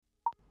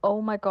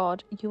Oh my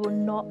god, you will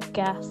not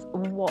guess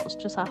what's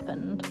just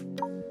happened.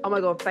 Oh my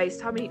god,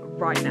 FaceTime me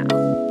right now.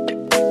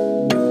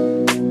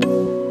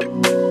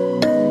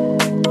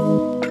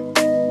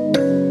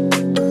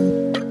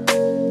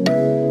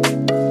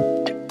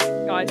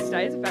 Guys,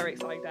 today is a very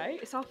exciting day.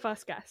 It's our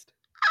first guest.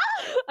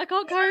 I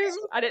can't cope.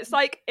 And it's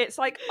like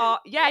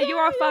yeah, you're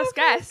our first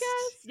guest.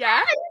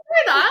 Yeah. I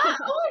didn't know that.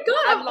 Oh my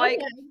god. And like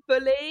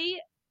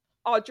fully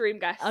our dream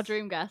guest. Our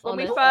dream guest. When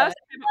we honestly. first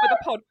came up with the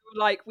pod, we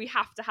were like, we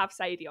have to have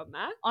Sadie on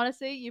there.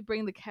 Honestly, you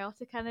bring the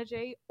chaotic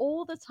energy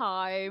all the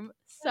time.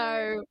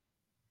 So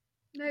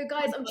No,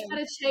 guys, I'm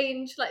trying to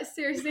change. Like,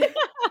 seriously,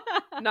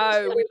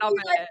 No, we love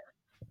it.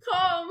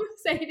 calm,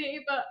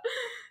 Sadie, but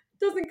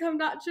doesn't come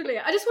naturally.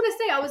 I just want to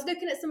say, I was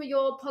looking at some of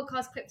your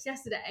podcast clips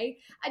yesterday,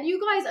 and you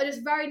guys are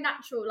just very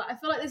natural. Like, I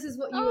feel like this is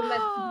what you were meant to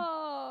do.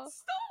 Oh,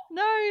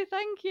 no,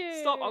 thank you.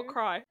 Stop, I'll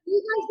cry.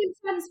 You guys been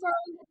friends for a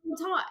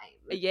long time.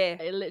 A year.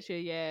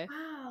 Literally, yeah.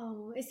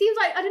 Wow. It seems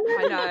like, I don't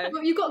know, I know.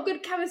 but you've got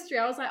good chemistry.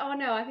 I was like, oh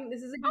no, I think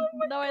this is a good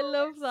No, I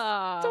love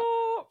that.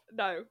 Stop.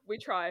 No, we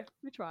try.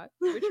 We try.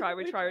 We try.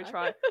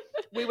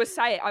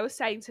 I was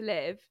saying to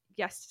Liv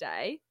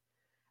yesterday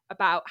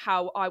about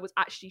how I was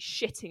actually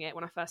shitting it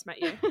when I first met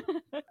you.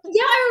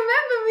 Yeah,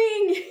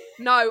 I remember being.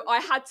 No, I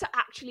had to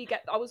actually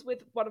I was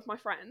with one of my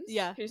friends,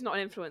 Yeah. who's not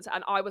an influencer,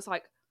 and I was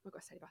like, oh my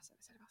god, Sadie Bass.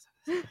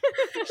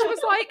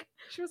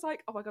 She was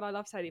like, oh my god, I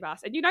love Sadie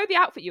Bass. And you know the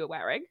outfit you were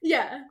wearing?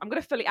 Yeah. I'm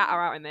gonna fully at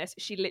her out in this.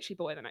 She literally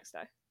bought it the next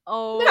day.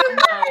 Oh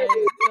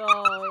my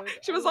god.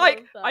 She was I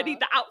like, love I need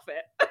that. the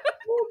outfit.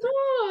 Oh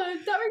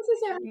god, that makes me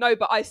so happy. No,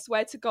 but I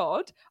swear to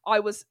God, I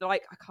was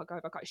like, I can't go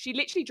over. She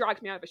literally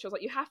dragged me over. She was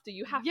like, you have to.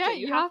 Yeah,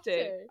 you you have have to.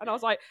 to. And I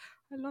was like,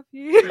 I love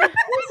you. It's like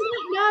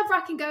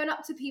nerve-wracking going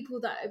up to people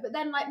though, but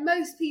then like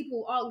most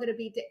people aren't going to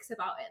be dicks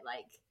about it.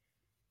 Like,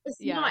 it's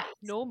Yeah, nice.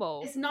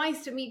 Normal. It's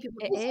nice to meet people.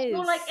 It Also,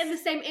 you're is. like in the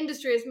same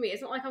industry as me.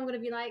 It's not like I'm going to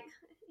be like,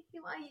 who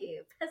are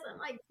you, peasant?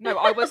 Like, No,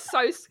 I was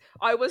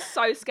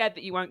so scared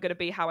that you weren't going to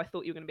be how I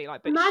thought you were going to be.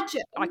 Like, but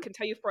imagine. I can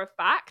tell you for a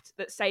fact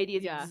that Sadie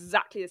is Yeah.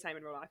 exactly the same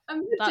in real life.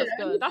 Imagine. That's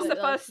good. That's the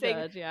first thing.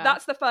 Good, yeah.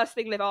 That's the first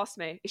thing Liv asked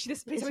me. Is she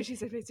this? Is She's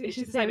the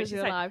She's the same. same She's as the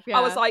real same. life. I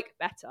was yeah. like,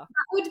 better. That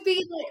would be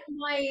like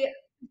my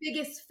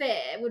biggest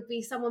fear would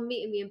be someone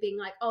meeting me and being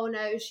like, oh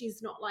no,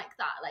 she's not like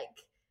that. Like,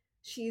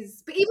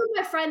 but even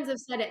my friends have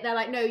said it. They're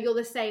like, no, you're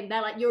the same.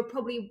 They're like, you're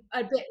probably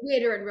a bit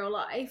weirder in real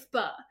life,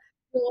 but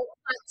you're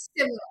like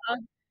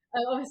similar.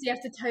 Obviously, you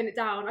have to tone it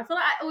down. I feel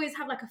like I always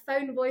have like a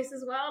phone voice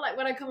as well. Like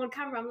when I come on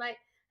camera, I'm like,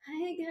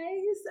 hey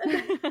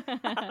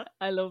guys.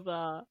 I love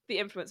that. The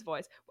influence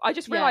voice. I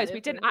just Yeah, realised the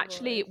we didn't influence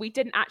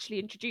actually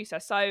introduce her.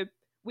 So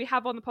we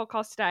have on the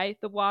podcast today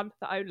the one,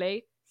 the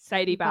only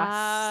Sadie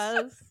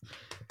Bass.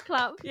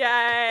 Clap.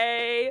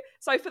 Yay!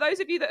 So for those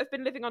of you that have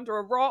been living under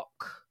a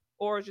rock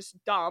or are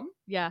just dumb,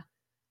 Yeah.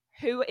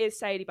 who is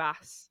Sadie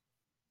Bass?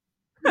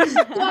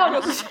 Dumb.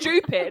 You're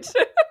stupid.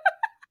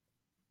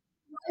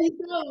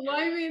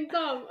 Why are you being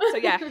dumb? So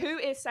yeah, who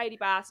is Sadie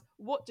Bass?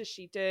 What does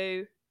she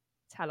do?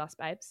 Tell us,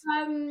 babes.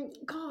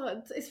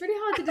 God, it's really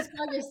hard to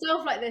describe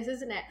yourself like this,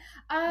 isn't it?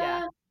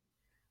 Yeah.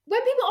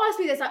 When people ask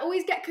me this, I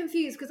always get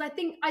confused because I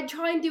think I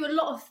try and do a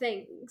lot of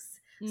things,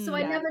 so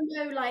I Yeah. never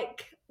know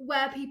like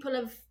where people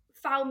have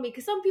found me.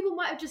 Because some people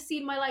might have just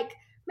seen my like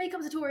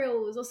makeup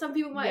tutorials, or some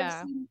people might have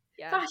Yeah. seen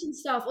Yeah. fashion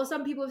stuff, or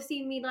some people have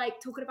seen me like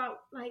talking about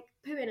like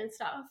pooing and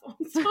stuff on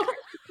stories.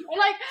 Or,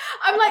 like,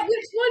 I'm like,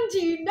 which one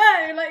do you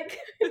know? Like,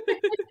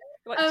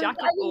 Like jack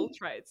I of all mean-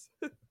 trades.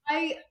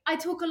 I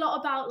talk a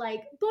lot about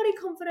like body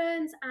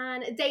confidence,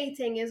 and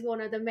dating is one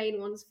of the main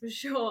ones for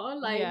sure.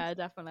 Like, yeah, like,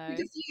 definitely. a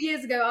few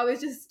years ago, I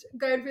was just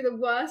going through the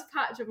worst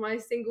patch of my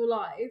single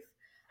life,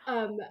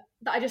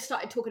 that I just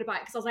started talking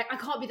about because I was like, I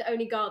can't be the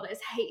only girl that is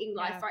hating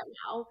life Yeah. right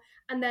now.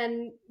 And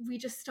then we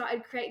just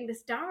started creating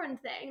this Darren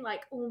thing,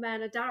 like all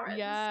men are Darrens.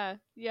 Yeah.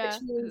 Yeah.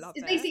 Which means love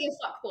it's it. basically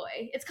a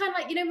fuckboy. It's kind of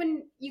like, you know,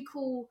 when you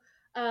call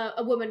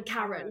a woman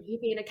Karen, you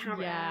being a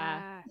Karen.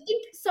 Yeah. I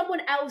think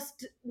someone else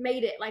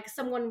made it, like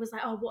someone was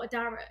like, oh, what a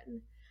Darren.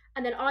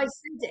 And then I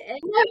said it.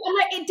 No, and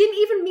like it didn't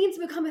even mean to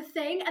become a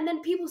thing. And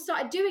then people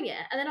started doing it.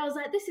 And then I was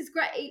like, this is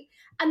great.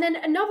 And then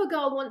another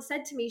girl once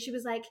said to me, she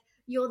was like,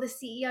 you're the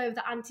CEO of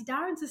the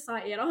Anti-Darren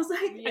Society. And I was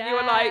like, And you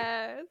were like,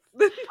 I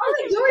was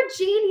like, you're a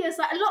genius.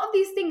 Like a lot of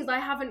these things I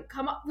haven't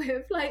come up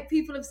with. Like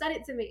people have said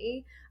it to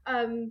me.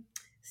 So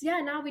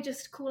yeah, now we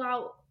just call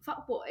out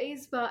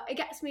fuckboys, but it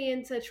gets me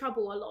into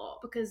trouble a lot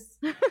because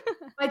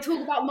I talk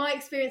about my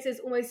experiences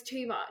almost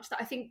too much that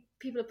I think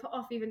people are put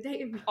off even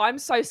dating me. I'm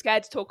so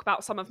scared to talk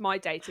about some of my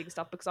dating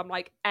stuff because I'm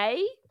like,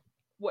 A,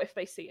 what if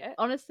they see it?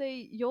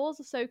 Honestly, yours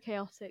are so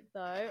chaotic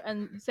though,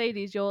 and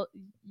Sadie's yours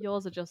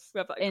are just We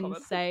have that in common.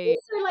 insane.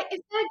 So like,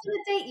 if they're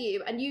gonna date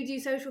you and you do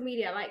social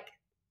media, like,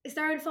 is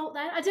their own fault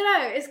then? I don't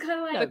know. It's kind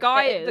of like The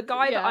guy it is,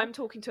 that yeah. I'm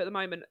talking to at the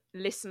moment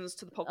listens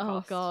to the podcast.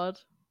 Oh god,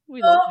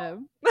 we love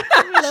him.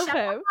 We love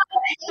him.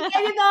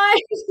 hey, you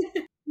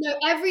guys. No,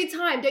 every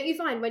time, don't you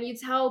find when you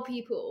tell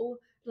people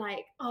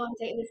like, oh, I'm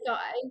dating this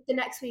guy, the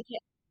next week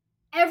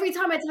every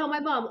time I tell my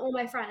mum or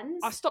my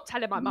friends, I stopped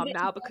telling my You mum get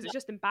now to because it's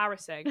just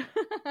embarrassing. people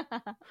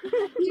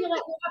are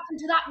like, what happened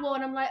to that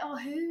one? I'm like, oh,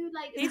 who?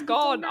 Like, He's is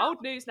gone. now?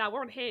 Old news now.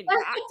 We're on Hinge.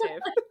 We're active.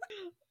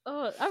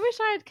 Oh, I wish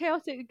I had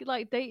chaotic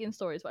like dating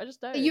stories, but I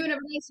just don't. Are you in a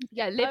relationship?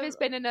 Yeah, Liv has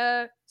been in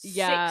a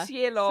Yeah,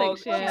 6-year long.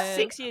 6 years. She's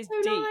 6 years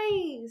So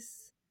deep.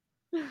 nice.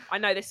 I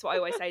know this is what I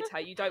always say to her.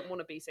 You don't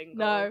want to be single.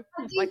 No.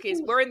 I do Like,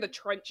 think we're in the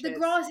trenches. the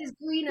grass is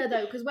greener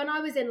though, because when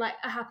I was in like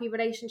a happy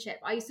relationship,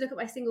 I used to look at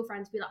my single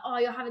friends and be like, oh,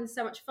 you're having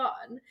so much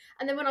fun.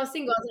 And then when I was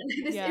single, I was like,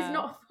 no, this is Yeah.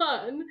 not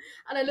fun.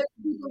 And I look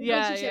at people's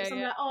Yeah, relationships, yeah,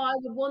 I'm yeah. like, oh, I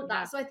would want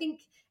that. Yeah. So I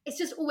think it's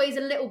just always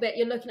a little bit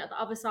you're looking at the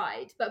other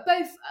side, but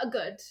both are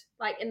good,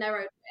 like in their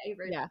own way,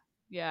 really.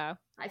 Yeah.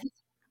 Like,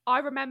 I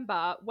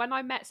remember when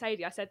I met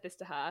Sadie, I said this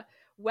to her.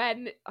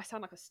 When I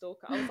sound like a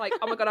stalker, I was like,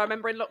 "Oh my god!" I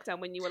remember in lockdown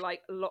when you were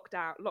like locked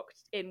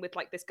in with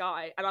like this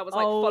guy, and I was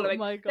like following.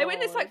 My God. They were in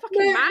this like fucking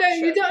no,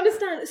 mansion. you don't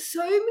understand.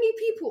 So many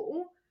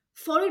people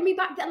followed me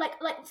back there,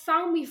 like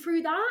found me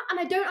through that, and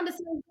I don't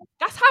understand.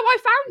 That's how I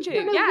found I don't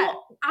you. know Yeah.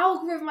 what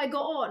algorithm I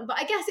got on, but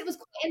I guess it was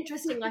quite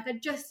interesting. Like I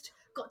just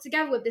got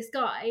together with this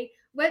guy,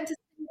 went to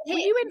Were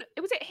you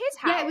in? Was it his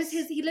house? Yeah, it was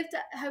his. He lived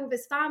at home with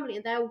his family,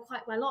 and they're all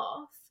quite well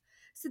off.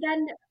 So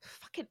then,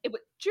 Fucking. Do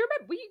you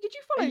remember? Did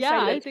you follow? Yeah,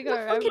 Sadie? I think It was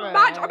I a fucking remember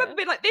match. I it. remember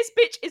being like, "This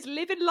bitch is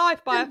living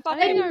life by a I think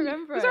fucking." I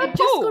remember Was there a it. I'd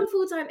just pool? gone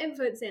full-time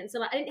influencing, so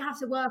like I didn't have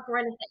to work or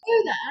anything.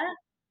 Go there.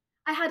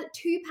 I had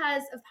 2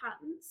 pairs of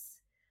pants,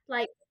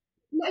 like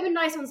not even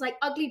nice ones, like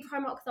ugly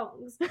Primark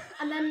thongs.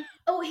 And then,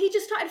 he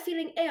just started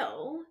feeling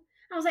ill.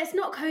 I was like, it's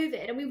not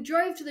COVID. And we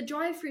drove to the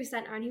drive-through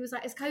centre, and he was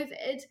like, it's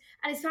COVID.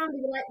 And his family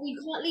were like, well, you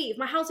can't leave.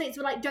 My housemates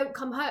were like, don't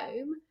come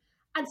home.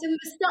 And so we were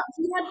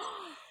stuck.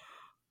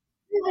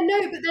 I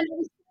know, but then it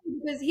was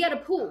because he had a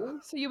pool.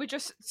 So you were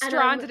just And,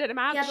 stranded in a He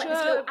mansion. had like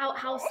this little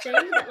outhouse thing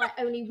that like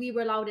only we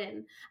were allowed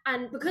in.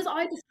 And because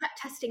I just kept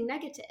testing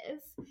negative,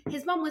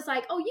 his mum was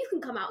like, "Oh, you can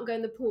come out and go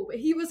in the pool," but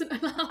he wasn't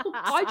allowed.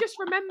 I just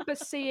remember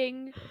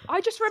seeing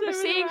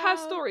Swimming her around.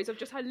 stories of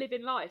just her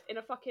living life in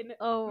a fucking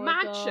Oh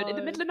my mansion in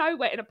the God. middle of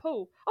nowhere in a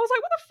pool. I was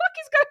like, what the fuck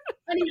is going on?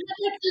 And he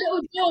had like a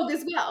little dog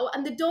as well,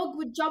 and the dog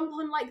would jump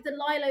on like the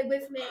lilo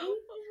with me, Oh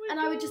my and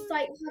I would just God.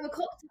 like have a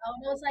cocktail,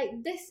 and I was like,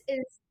 "This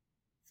is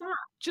fun."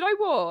 Do you know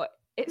what?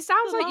 It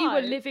sounds the like you were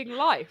life. living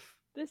life.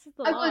 This is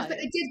the I was, life. but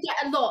it did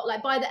get a lot.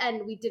 Like by the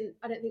end, we didn't.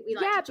 I don't think we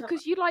liked Yeah, each other.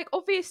 because you like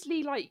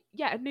obviously like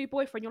a new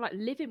boyfriend. You're like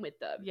living with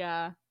them.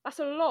 Yeah. That's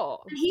a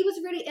lot. And he was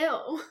really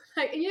ill.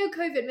 Like, and you know,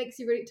 COVID makes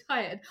you really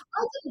tired.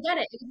 I didn't get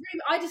it. It was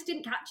really, I just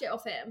didn't catch it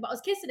off him, but I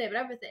was kissing him and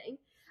everything.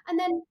 And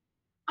then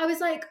I was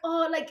like,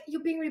 oh, like,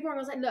 you're being really boring.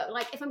 I was like, look,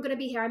 like, if I'm going to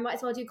be here, I might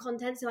as well do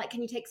content. So, like,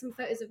 can you take some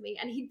photos of me?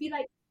 And he'd be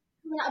like,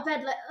 coming out of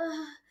bed, like,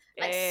 ugh,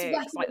 like,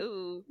 sweating. It's like,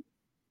 ooh.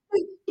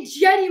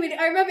 Genuinely,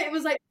 I remember it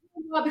was like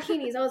our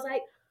bikinis. I was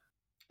like,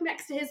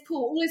 next to his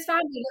pool, all his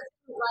family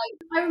looked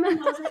like. I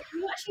remember I was like,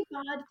 you're actually a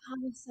bad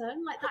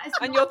person. Like, that is.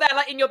 And you're there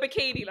like in your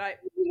bikini, like.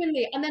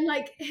 Genuinely. And then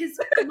like his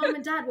mum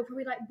and dad were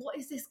probably like, what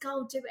is this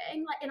girl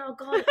doing like in our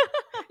garden?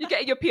 You're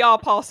getting your PR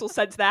parcel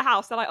sent to their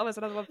house. They're like, oh, there's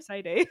another one for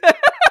Sadie.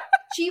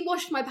 She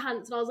washed my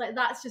pants, and I was like,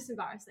 that's just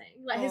embarrassing.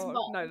 Like his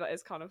mum. No, that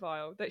is kind of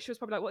vile. That she was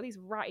probably like, what are these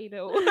ratty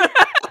little.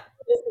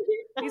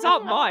 These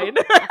aren't mine.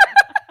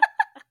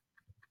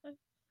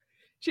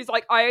 She's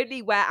like, I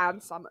only wear Ann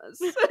Summers.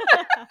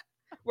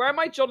 Where are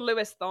my John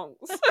Lewis thongs?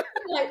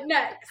 Like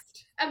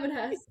next,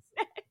 M&S,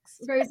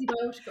 Rosie by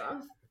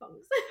autograph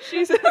thongs.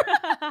 She's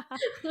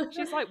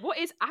like, what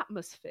is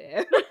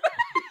atmosphere?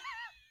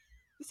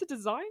 Is this a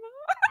designer?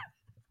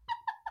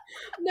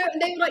 No,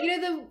 they were like, you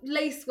know, the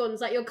lace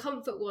ones, like your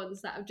comfort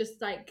ones that have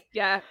just like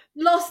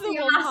lost the £1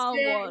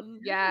 elastic. one.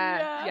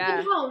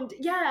 Yeah. £1,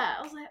 yeah.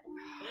 I was like, oh.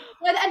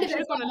 By the end of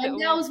it, my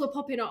nails were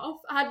popping off.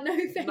 I had no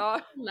face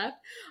left.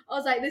 I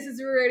was like, this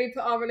has really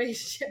put our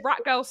relationship. Rat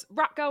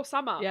girl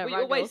summer. Yeah, we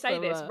rat always girl say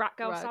summer. this. Rat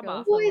girl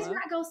summer. Always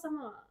rat girl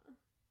summer.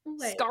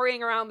 Always.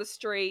 Scurrying around the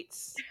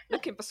streets,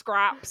 looking for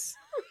scraps.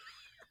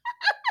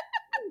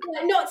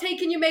 Like, not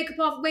taking your makeup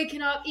off,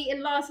 waking up,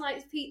 eating last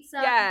night's pizza.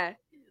 Yeah.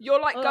 You're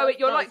like going.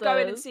 You're like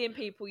going and us. seeing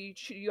people you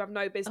have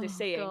no business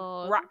seeing.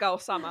 God. Rat girl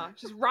summer,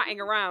 just ratting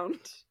around.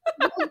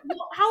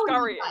 How old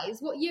are you guys?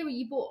 What year were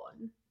you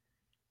born?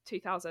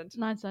 2000.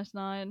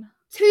 1999.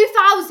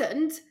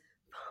 2000.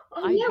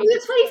 Oh yeah, we hate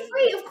were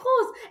 23. Of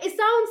course.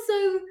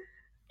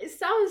 It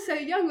sounds so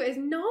young, but it's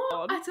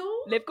not at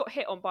all. Liv got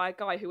hit on by a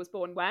guy who was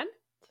born when?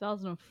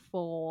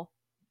 2004.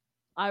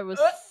 I was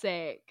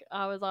sick.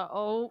 I was like,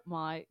 oh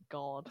my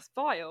God. That's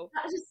vile.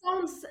 That just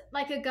sounds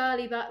like a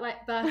girly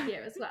birth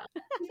year as well.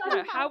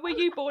 Yeah, how were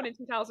you born in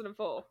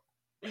 2004?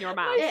 And you're a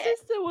man. My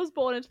sister was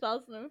born in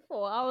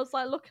 2004. I was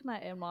like looking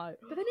at him like.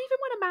 But then even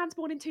when a man's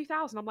born in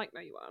 2000, I'm like, no,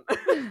 you aren't.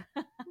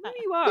 No,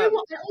 you You know aren't.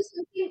 what? I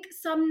also think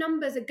some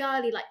numbers are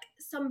girly, like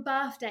some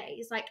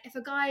birthdays. Like if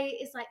a guy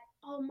is like,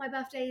 oh, my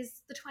birthday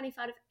is the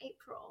 23rd of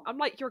April. I'm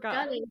like, you're a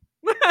girl. Girly.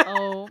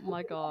 Oh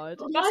my God.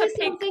 That's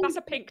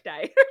a pink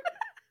day.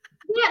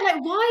 Yeah,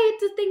 like why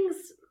do things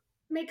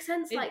make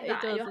sense like that?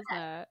 It does, in your doesn't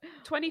head? it?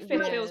 25th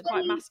Like, feels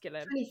quite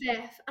masculine.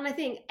 25th, and I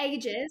think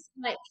ages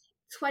like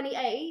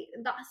 28,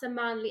 that's a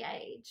manly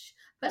age.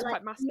 But That's like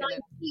quite masculine.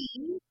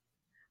 19,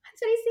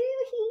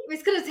 22,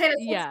 it's gonna Taylor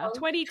Swift Yeah. song.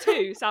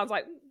 22 sounds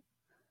like...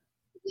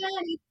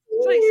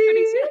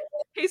 22.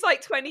 He's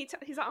like 20.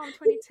 He's like, I'm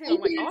 22. I'm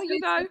like, are you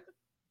though?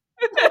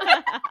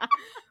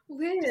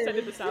 Weird. Just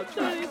sending the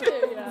soundtrack.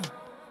 22, yeah.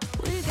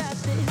 We got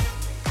this.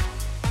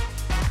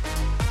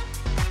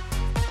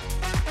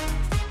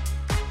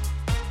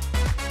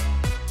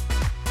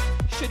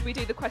 Should we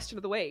do the question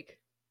of the week?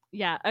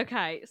 Yeah,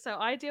 okay. So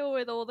I deal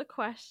with all the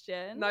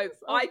questions. No,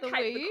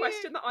 the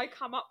question that I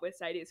come up with,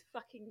 Sadie, is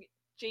fucking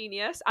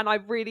genius, and I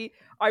really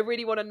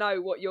want to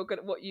know what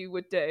you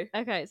would do.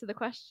 Okay, so the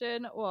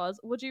question was,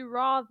 would you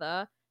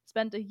rather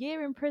spend a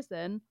year in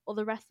prison or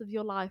the rest of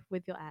your life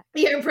with your ex?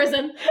 You're in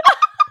prison.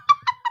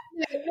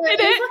 No, In you're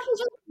it. fucking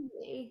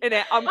joking me. In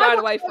it, I'm I going watched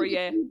away for a Orange is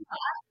year. the New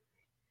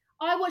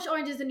Black. I watched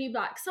Orange is the New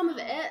Black. Some of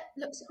it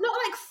looks not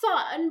like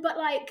fun, but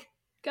like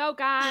Go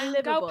gang,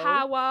 Livable. go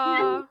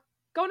power,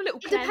 go on a little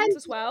it cleanse depends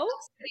as well.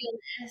 To be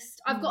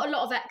honest, I've got a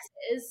lot of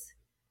exes.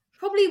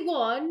 Probably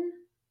one.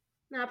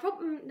 No,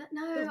 probably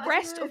no. I The don't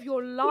rest know. of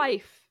your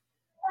life.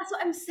 That's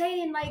what I'm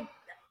saying. Like,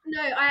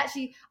 no, I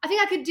think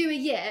I could do a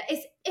year.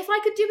 It's if I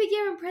could do a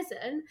year in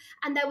prison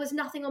and there was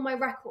nothing on my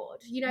record,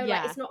 like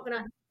Yeah. it's not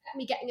gonna get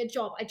me getting a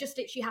job. I just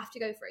literally have to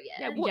go for a year.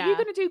 Yeah, what are you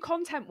going to do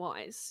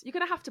content-wise? You're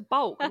going to have to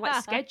bulk and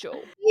like schedule.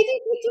 You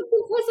didn't need to go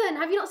to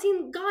prison. Have you not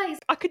seen guys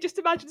I could just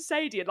imagine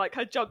Sadie in like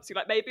her jumpsuit,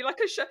 like maybe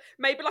like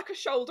a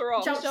shoulder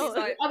off. jump? She's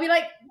like, I'll be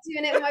like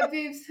doing it with my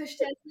boobs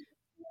pushed in.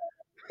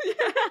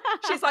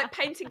 she's like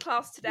painting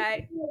class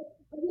today.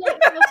 I'll be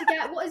like, how to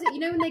get what is it? You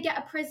know when they get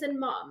a prison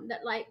mum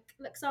that like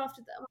looks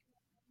after them.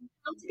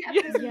 How to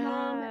get a prison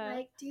mum Yeah. and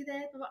like do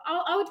this.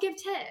 I would give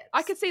tips.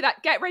 I could see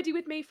that. Get ready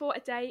with me for a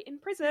day in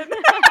prison.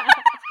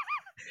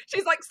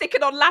 She's like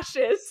sticking on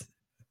lashes.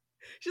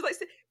 She's like,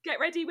 get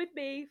ready with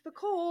me for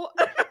court.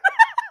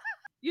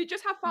 You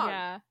just have fun.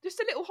 Yeah. Just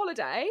a little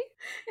holiday.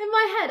 In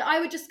my head, I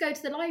would just go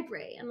to the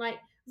library and like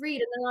read,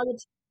 and then I would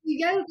do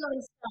yoga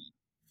and stuff.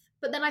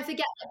 But then I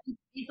forget that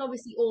it's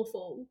obviously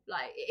awful.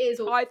 Like it is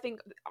awful. I think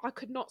I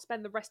could not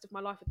spend the rest of my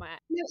life with my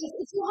ex. No,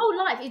 it's your whole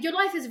life. Your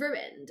life is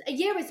ruined. A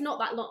year is not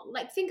that long.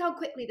 Like think how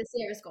quickly this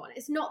year has gone.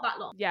 It's not that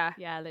long. Yeah.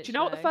 Yeah, literally. Do you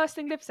know what the first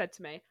thing Liv said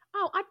to me?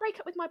 Oh, I'd break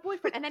up with my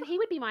boyfriend and then he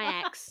would be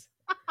my ex.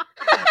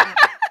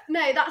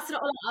 No, that's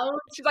not allowed.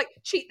 She's like,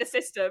 cheat the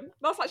system.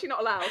 That's actually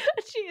not allowed.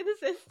 Cheat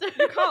the system.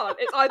 You can't.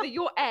 It's either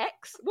your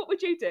ex. What would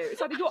you do?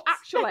 It's either your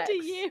actual Spend ex. a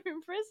year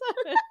in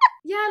prison.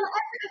 Yeah, like,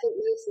 I think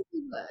most of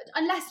you would,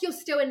 unless you're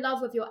still in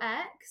love with your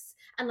ex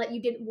and like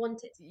you didn't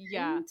want it to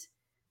Yeah. end.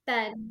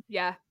 Then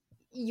Yeah.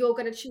 you're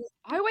gonna choose.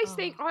 I always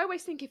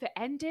think if it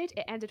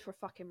ended for a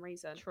fucking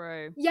reason.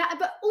 True. Yeah,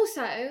 but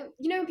also,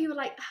 when people are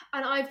like,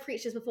 and I've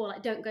preached this before,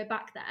 like, don't go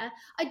back there.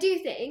 I do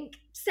think,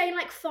 say,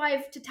 like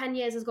 5 to 10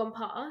 years has gone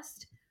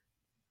past,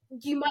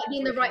 you might be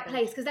in the right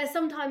place because there's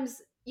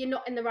sometimes you're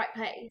not in the right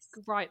place.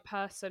 Right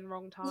person,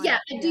 wrong time. Yeah,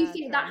 I do Yeah,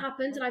 think true. that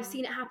happens, and I've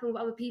seen it happen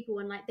with other people,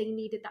 and like they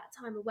needed that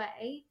time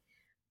away.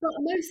 But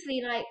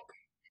mostly, like,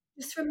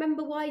 just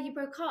remember why you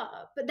broke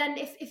up. But then,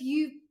 if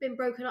you've been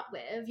broken up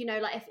with,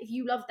 like if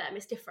you love them,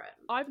 it's different.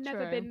 I've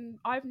never True.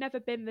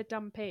 been the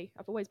dumpy.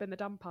 I've always been the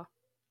dumper.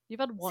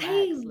 You've had one ex,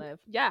 Same. Liv.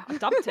 Yeah, I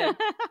dumped him.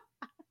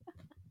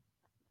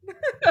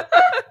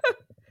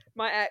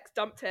 My ex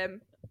dumped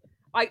him.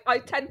 Do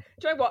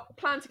you know what?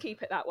 Plan to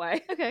keep it that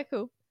way. Okay,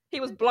 cool. He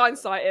was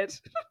blindsided.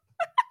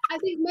 I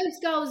think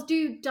most girls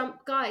do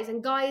dump guys,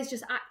 and guys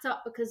just act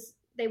up because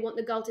they want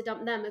the girl to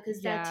dump them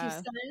because they're too Yeah.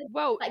 scared.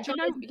 Well, Like, do you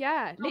know? guys-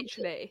 Yeah,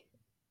 literally.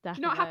 Do Definitely.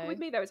 you know what happened with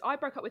me though? Is I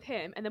broke up with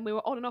him, and then we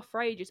were on and off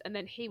for ages, and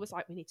then he was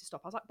like, "We need to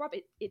stop." I was like,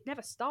 "Bruv, it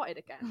never started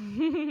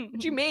again." What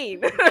do you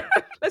mean?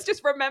 Let's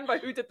just remember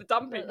who did the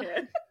dumping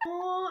here.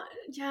 Oh,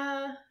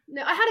 yeah.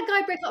 No, I had a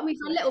guy break up with me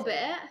for a little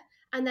bit,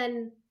 and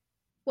then,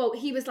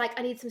 he was like,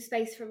 "I need some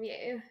space from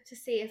you to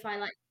see if I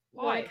like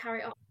want Why? to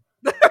carry on."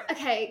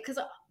 Okay, because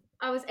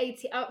I was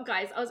 18. Oh,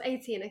 guys, I was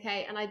 18.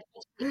 Okay, and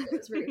it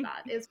was really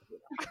bad. It was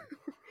really bad.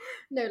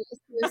 No, like,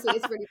 seriously,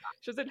 it's really bad.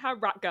 She was in her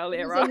rat girl It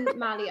era. was in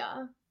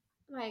Malia.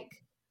 Like,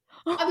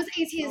 I was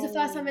 18. It's the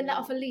first time I'd let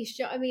off a leash.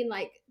 Do you know what I mean?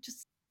 Like,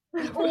 just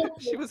awful.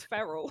 She was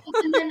feral.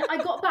 And then I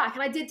got back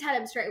and I did tell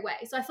him straight away.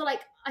 So I feel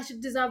like I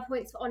should deserve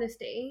points for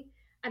honesty.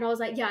 And I was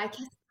like, yeah, I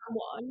kissed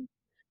someone.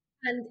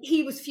 And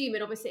he was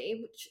fuming, obviously,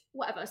 which,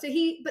 whatever.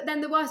 But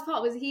then the worst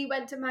part was he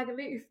went to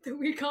Magaluf the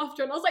week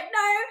after. And I was like,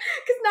 no,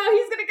 because now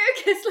he's going to go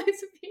kiss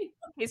loads of people.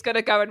 He's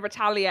gonna go and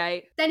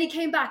retaliate. Then he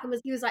came back and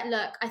he was like,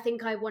 look, I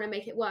think I want to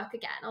make it work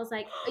again. I was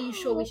like, are you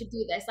sure we should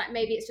do this? Like,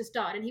 maybe it's just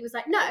done. And he was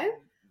like, no,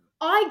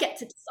 I get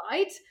to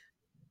decide.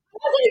 I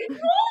was like,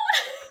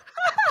 what?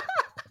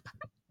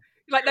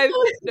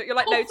 You're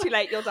like, no, too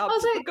late, you're done. I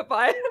was like,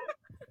 goodbye.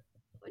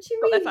 What do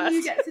you Got there mean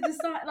you first. get to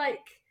decide? Like,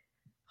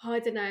 I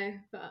don't know,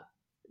 but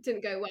it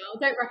didn't go well.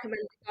 Don't recommend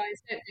it,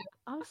 guys. Don't do it.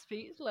 I'm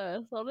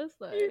speechless,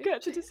 honestly. You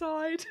get to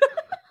decide.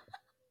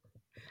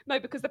 No,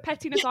 because the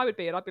pettiness I would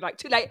be, and I'd be like,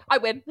 too late, I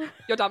win.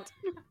 You're dumped.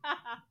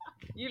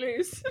 You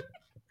lose.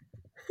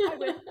 I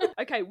win.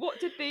 Okay, what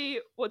did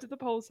the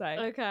poll say?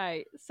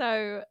 Okay,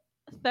 so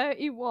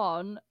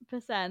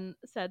 31%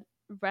 said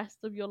rest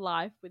of your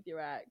life with your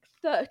ex.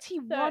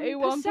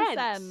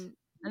 31%.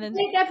 And then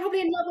They're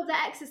probably in love with their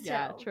exes still.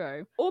 yeah,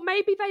 true. Or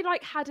maybe they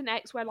like had an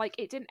ex where like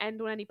it didn't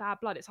end on any bad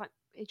blood. It's like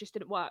it just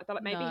didn't work. They're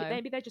like No.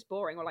 maybe they're just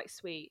boring or like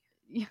sweet.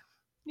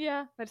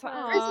 Yeah. They're just like,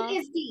 Prison "Aw."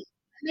 is deep.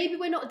 Maybe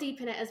we're not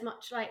deep in it as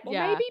much. Like, Or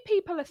Yeah. maybe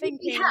people are maybe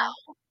thinking, hell.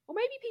 or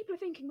maybe people are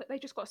thinking that they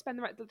just got to spend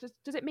the rest.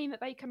 Does it mean that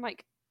they can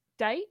like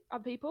date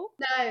other people?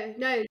 No.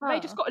 They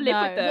just got to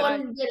live with them.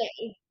 One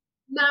really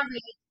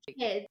married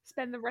kid.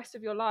 Spend the rest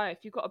of your life.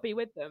 You've got to be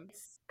with them.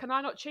 Can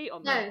I not cheat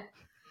on them?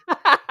 No,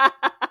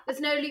 there's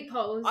no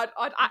loopholes. I'd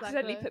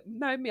accidentally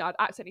Exactly. I'd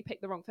accidentally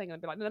pick the wrong thing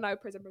and be like, no,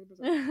 prison,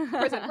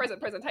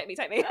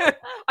 take me.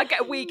 I'd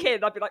get a week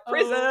in, I'd be like,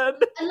 prison.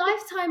 A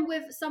lifetime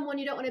with someone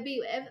you don't want to be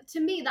with. To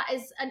me, that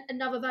is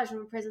another version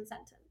of a prison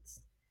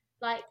sentence.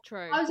 Like,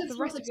 True. I was The with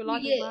rest someone of for your 2 life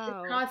as years,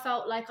 well. and I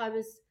felt like I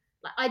was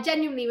like, I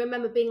genuinely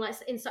remember being like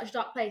in such a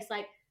dark place.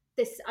 Like,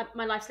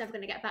 my life's never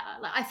going to get better.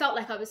 Like, I felt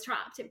like I was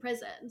trapped in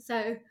prison.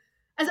 So,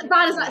 as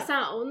bad as that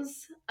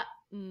sounds,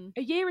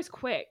 A year is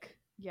quick.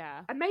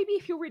 Yeah. And maybe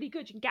if you're really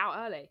good, you can get out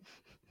early.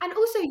 and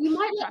also you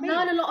might like I mean-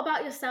 learn a lot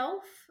about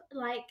yourself,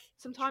 like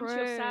Sometimes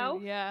True,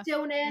 yourself. Yeah.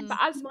 stillness. But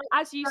You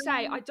might- as you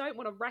say, I don't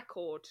want a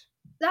record.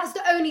 that's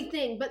the only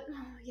thing. But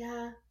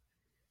yeah,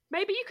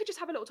 Maybe you could just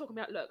have a little talk and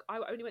be like, look, I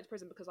only went to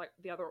prison because like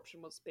the other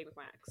option was being with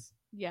my ex.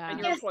 Yeah. And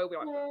your Yes, employer will be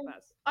like, yeah.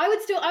 that's... I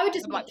would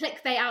just Like-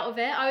 make clickbait out of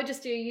it. I would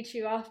just do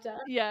YouTube after.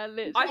 Yeah,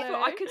 literally. I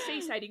thought I could see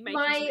Sadie making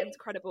some My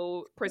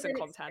incredible prison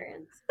content.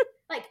 experience.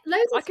 Like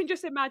loads I of can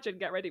just imagine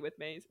Get Ready With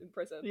Me in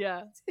prison.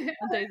 Yeah. And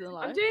days in I'm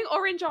life. doing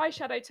orange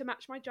eyeshadow to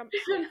match my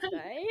jumpsuit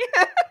today.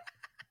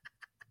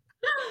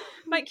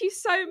 Thank you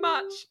so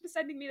much for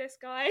sending me this,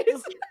 guys.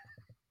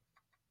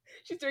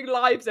 She's doing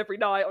lives every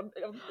night on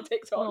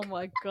TikTok. Oh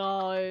my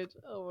god.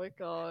 Oh my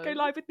god. Go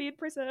live with me in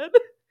prison.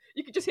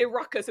 You can just hear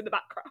ruckus in the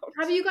background.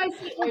 Have you guys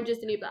seen Orange Is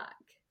the New Black?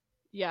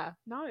 Yeah.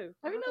 No.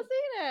 Have you not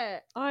seen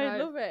it? I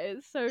No. love it.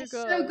 It's so It's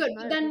good. so good. No,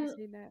 But I've then never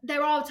seen it.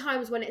 there are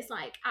times when it's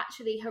like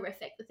actually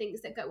horrific, the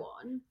things that go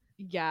on.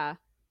 Yeah.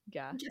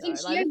 Yeah. I think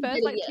So, she like, only the first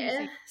did a like two year,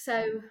 seasons.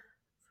 so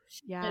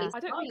Yeah. really I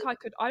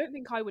don't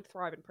think I would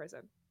thrive in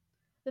prison.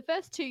 The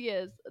first 2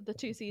 years, the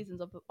 2 seasons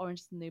of Orange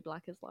is the New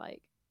Black is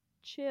like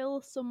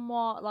chill,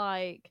 somewhat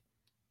like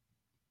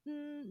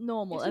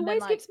normal, It and always then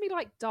like gives me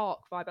like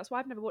dark vibe. That's why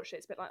I've never watched it.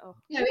 It's a bit like, oh,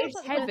 no, watch, it's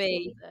like, the first heavy.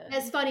 season.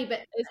 it's funny, but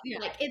Yeah,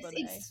 like funny.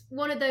 it's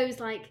one of those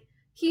like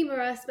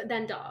humorous but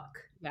then dark.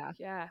 Yeah.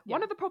 yeah. Yeah.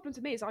 One of the problems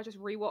with me is I just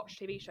rewatch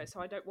TV shows, so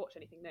I don't watch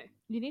anything new.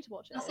 You need to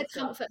watch it. That's a It's good.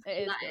 comfort It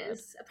thing. is That good.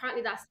 is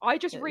apparently that's I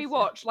just It is, yeah.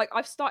 rewatch. Like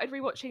I've started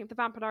rewatching The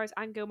Vampire Diaries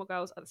and Gilmore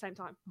Girls at the same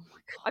time. Oh my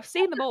god. I've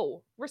seen them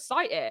all.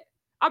 Recite it.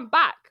 I'm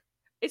back.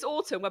 It's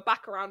autumn. We're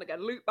back around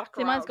again. Loop back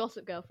See, around. mine's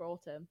Gossip Girl for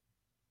autumn.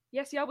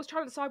 Yes, yeah. I was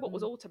trying to decide what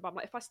was autumn, but I'm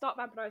like, if I start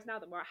Vampire Diaries now,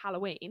 then we're at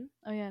Halloween.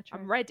 Oh yeah, true.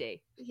 I'm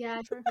ready.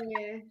 yeah, True.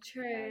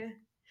 true.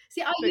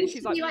 See, I True, used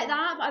she's to be like- like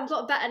that, but I've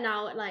got better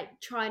now at like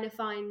trying to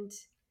find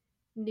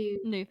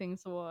new. New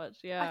things to watch.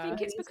 Yeah. I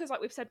think it's because,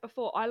 like we've said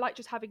before, I like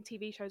just having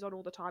TV shows on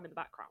all the time in the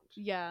background.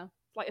 Yeah.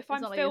 Like if It's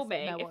I'm not like you're sitting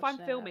filming, there if I'm watching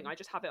it. filming, I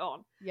just have it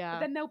on. Yeah. But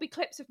then there'll be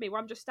clips of me where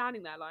I'm just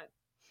standing there,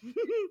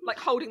 like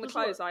holding the Just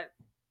clothes, like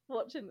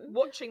watching them.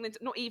 watching the,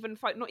 not even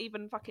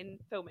fucking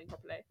filming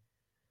properly.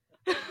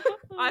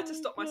 I had to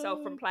stop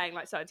myself from playing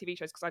like certain TV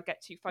shows because I'd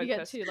get too You get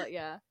focused. too like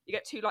yeah. You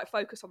get too like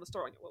focused on the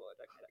story. And you're, oh,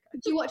 okay.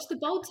 Do you watch The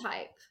Bold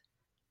Type?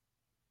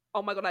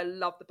 Oh my god, I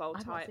love The Bold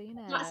I've not Type. seen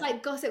it. That's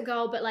like Gossip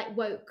Girl, but like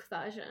woke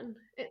version.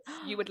 It's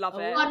You would love Oh.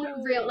 it.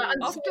 unreal. Like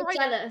I'm After so I-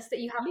 jealous that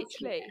you haven't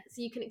seen literally- it,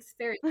 so you can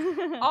experience.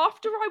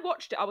 After I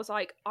watched it, I was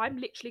like, I'm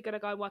literally gonna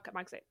go and work at a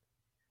magazine.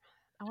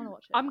 I want to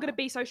watch it. I'm gonna now.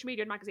 be social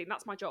media and magazine.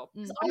 That's my job.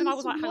 Mm. And then I used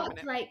was to like, hang on a work,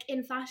 minute. like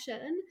in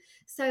fashion.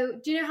 So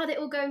do you know how they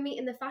all go and meet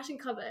in the fashion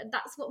cupboard?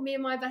 That's what me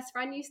and my best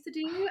friend used to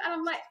do. And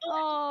I'm like,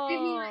 oh.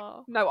 Really, like-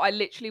 Oh. No, I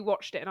literally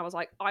watched it and I was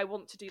like, I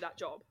want to do that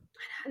job.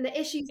 And the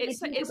issues they It's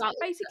talk it's about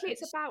basically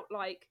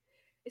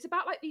it's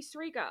about like these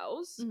three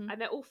girls Mhm. and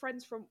they're all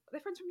friends from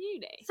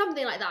uni,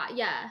 something like that.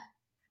 Yeah.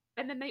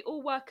 and then they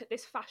all work at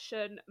this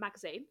fashion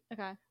magazine.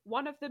 Okay.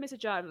 One of them is a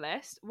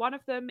journalist, one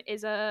of them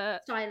is a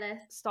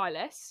Stylist.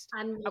 stylist,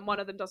 And and one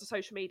of them does a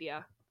social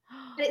media.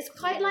 it's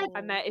quite like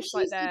And there it's issues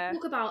like they they're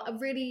talk about are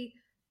really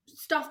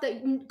stuff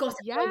that Gossip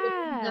Girl would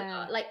Yeah.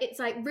 never. Like it's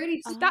like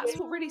really. That's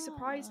what really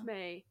surprised Ah.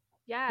 me.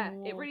 Yeah,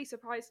 it Cool. really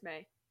surprised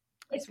me.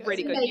 It's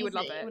really good. You would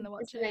love amazing. it. I'm gonna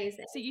watch It's it.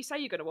 amazing. So you say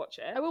you're gonna watch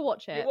it. I will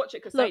watch You it. watch it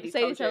because Look, Sadie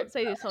Sadie told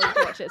you. told me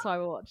to watch it, so I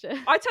will watch it.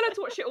 I tell her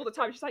to watch it all the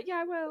time. She's like,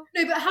 yeah, I will.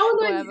 No, but how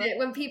annoying Whatever. is it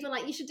when people are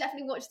like, you should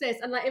definitely watch this,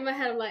 and like in my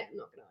head I'm like, I'm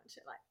not gonna watch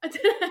it. Like, I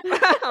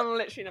don't know. I'm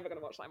literally never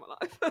gonna watch that in my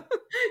life. Good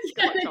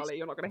Yeah, luck, Charlie.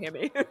 You're not gonna hear me.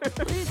 We got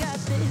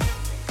this.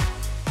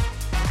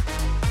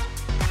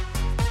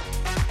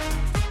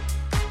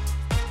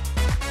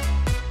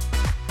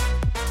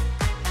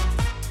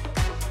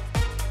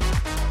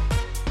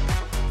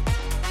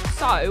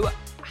 So,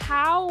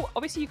 how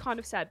obviously you kind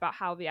of said about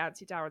how the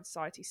anti-Darren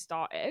Society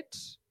started.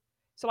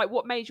 So like,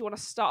 what made you want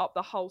to start up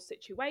the whole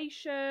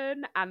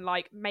situation and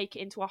like make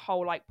it into a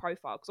whole like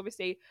profile? Because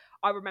obviously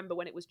I remember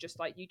when it was just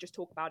like you just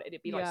talk about it and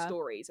it'd be like Yeah.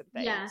 stories and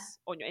things Yeah.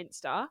 on your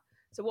Insta.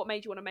 So what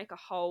made you want to make a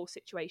whole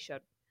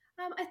situation?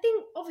 I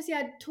think obviously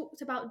I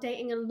talked about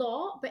dating a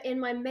lot, but in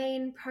my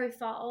main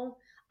profile,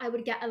 I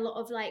would get a lot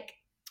of like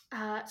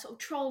sort of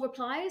troll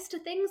replies to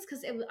things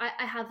because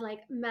I have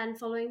like men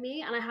following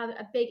me, and I have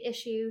a big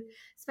issue,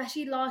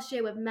 especially last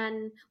year with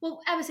men.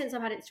 Well, ever since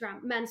I've had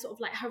Instagram, men sort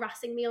of like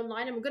harassing me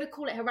online, and I'm going to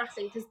call it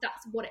harassing because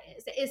that's what it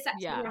is. It is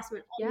sexual Yeah.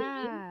 harassment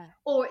online, Yeah.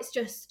 or it's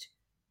just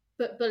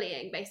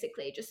bullying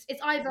basically. Just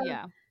it's either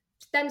Yeah.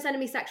 them sending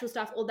me sexual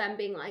stuff or them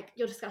being like,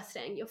 "You're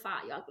disgusting, you're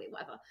fat, you're ugly,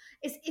 whatever."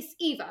 It's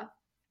either.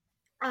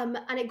 And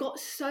it got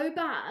so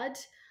bad,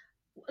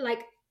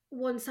 like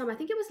one summer, I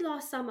think it was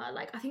last summer,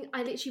 like I think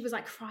I literally was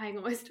like crying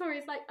on my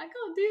stories, like I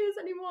can't do this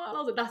anymore. And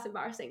I was like, that's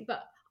embarrassing.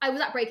 But I was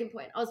at breaking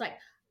point. I was like,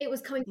 it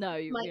was coming No,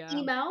 through my yeah.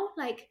 email,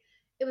 like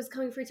it was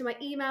coming through to my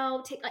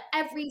email, take like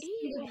every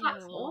single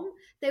platform.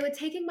 They were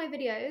taking my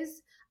videos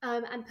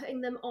and putting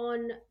them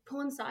on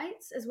porn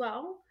sites as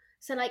well.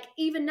 So like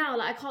even now,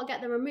 like I can't get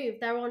them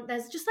removed.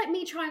 There's just like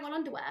me trying on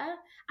underwear,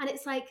 and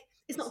it's like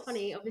it's not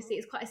funny, obviously,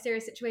 it's quite a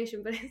serious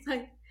situation, but it's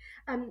like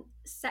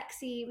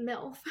sexy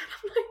MILF. And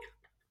I'm like,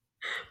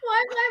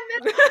 why am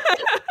I MILF?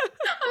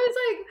 I was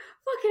like,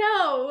 fucking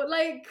hell,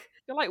 like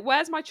You're like,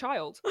 where's my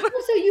child?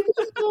 also you can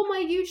just go on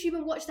my YouTube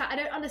and watch that. I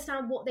don't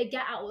understand what they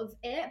get out of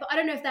it, but I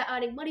don't know if they're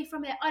earning money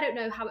from it. I don't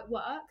know how it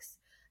works.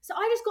 So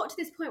I just got to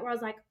this point where I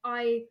was like,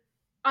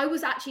 I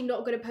was actually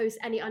not going to post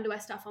any underwear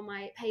stuff on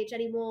my page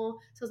anymore.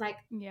 So I was like,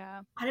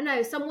 Yeah. I don't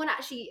know, someone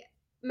actually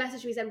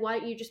messaged me and said, why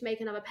don't you just make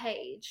another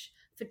page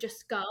for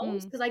just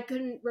girls? Because I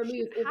couldn't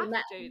remove Shouldn't all the have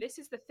men. to. This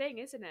is the thing,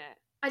 isn't it?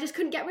 I just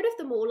couldn't get rid of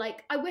them all.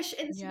 Like, I wish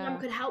Instagram Yeah.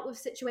 could help with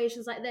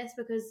situations like this,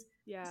 because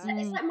Yeah.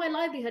 it's like my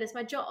livelihood, it's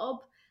my job,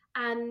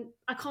 and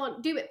I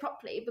can't do it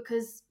properly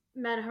because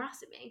men are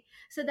harassing me.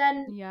 So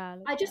then Yeah.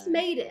 I just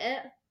made it,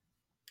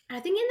 and I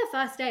think in the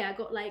first day I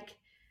got like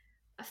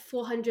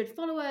 400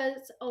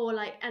 followers, or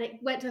like, and it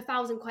went to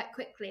 1,000 quite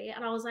quickly,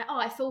 and I was like, oh,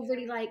 I feel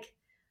really like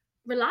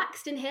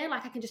relaxed in here,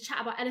 like I can just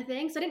chat about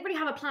anything. So I didn't really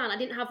have a plan. I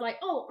didn't have like,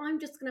 oh, I'm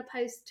just gonna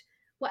post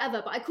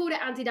whatever, but I called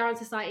it Anti-Darren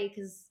Society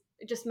because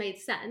it just made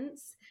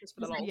sense. Just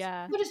for the It's like, lols.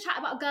 Yeah. we'll just chat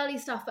about girly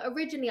stuff, but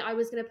originally I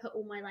was going to put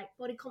all my like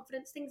body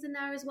confidence things in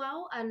there as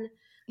well, and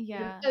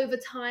Yeah. over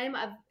time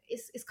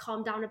it's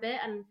calmed down a bit,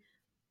 and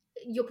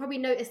you'll probably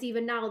notice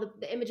even now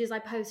the images I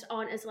post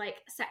aren't as like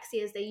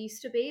sexy as they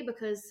used to be,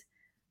 because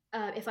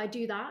if I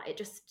do that, it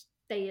just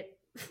they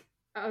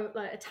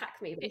like, attack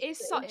me. It is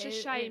basically. such a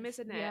shame, It's-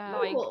 isn't it? yeah.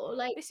 Like,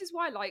 Like this is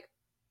why, like,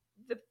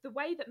 the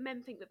way that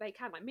men think that they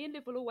can, like, me and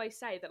Liv will always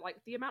say that, like,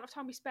 the amount of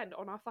time we spend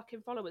on our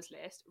fucking followers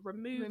list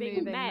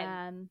removing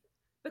men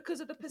because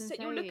of the It's percent.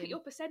 You'll look at insane. your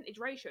percentage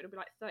ratio and it'll be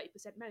like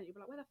 30% men. You'll be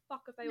like, where the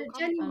fuck have they all no, come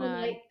from? genuinely,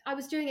 I know. like I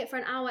was doing it for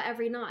an hour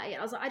every night.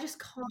 I was like, I just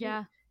can't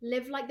Yeah.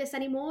 live like this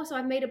anymore. So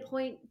I've made a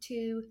point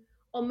to,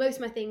 on most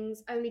of my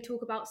things, only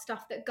talk about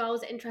stuff that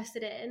girls are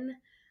interested in.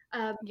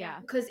 Yeah.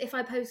 Because if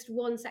I post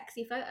one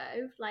sexy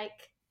photo,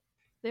 like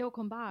They all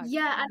come back.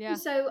 yeah, and Yeah.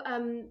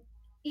 also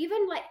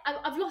even like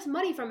I've lost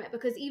money from it,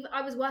 because even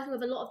I was working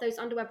with a lot of those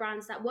underwear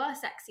brands that were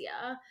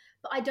sexier,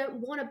 but I don't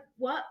want to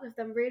work with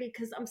them really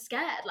because I'm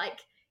scared.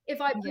 Like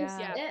if I post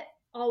Yeah. it,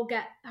 I'll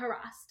get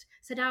harassed.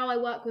 So now I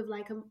work with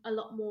like a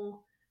lot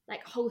more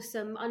like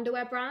wholesome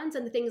underwear brands,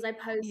 and the things I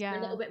post are a Yeah.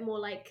 little bit more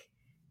like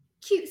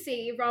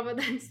cutesy rather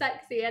than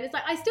sexy. And it's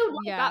like I still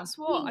like Yeah. That's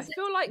what I being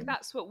feel like. sexy.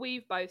 That's what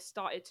we've both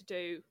started to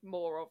do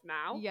more of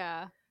now.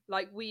 Yeah.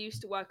 Like, we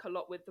used to work a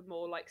lot with the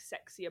more like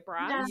sexier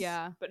brands,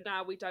 Yeah. but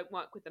now we don't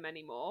work with them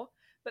anymore.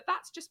 But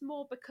that's just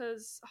more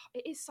because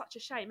it is such a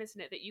shame, isn't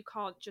it, that you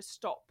can't just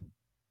stop?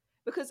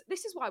 Because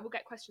this is why we'll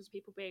get questions,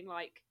 people being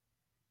like,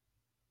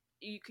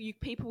 you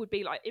people would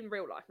be like, in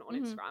real life, not on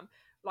Mhm. Instagram,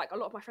 like a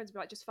lot of my friends would be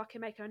like, just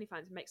fucking make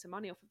OnlyFans and make some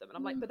money off of them. And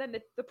I'm like, Mm. but then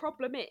the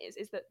problem is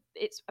that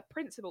it's a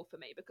principle for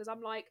me, because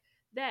I'm like,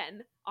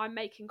 then I'm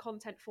making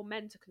content for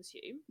men to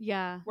consume,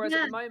 Yeah. whereas at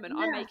Yeah, the moment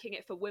yeah. I'm making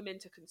it for women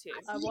to consume.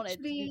 That's I want it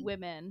to be literally-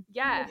 women.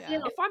 Yeah.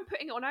 Yeah. If I'm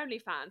putting it on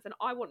OnlyFans, then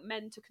I want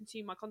men to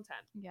consume my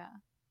content. Yeah.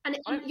 And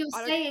I don't- you're I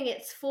don't- saying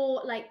it's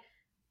for like,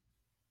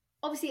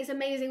 obviously it's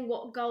amazing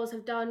what girls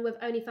have done with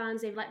OnlyFans.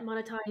 They've like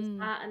monetized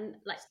that,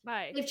 and like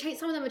Slay. they've changed.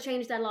 Some of them have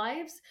changed their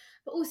lives,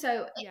 but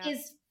also Yeah. it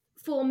is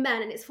for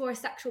men, and it's for a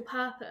sexual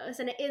purpose,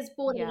 and it is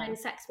borderline Yeah.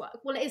 sex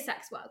work. Well, it is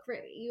sex work,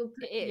 really.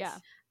 It is. Yeah.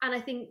 And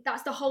I think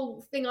that's the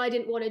whole thing I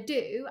didn't want to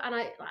do. And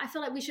I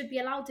feel like we should be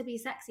allowed to be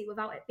sexy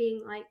without it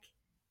being like,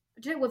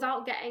 I don't know,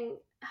 without getting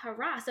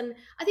harassed. And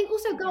I think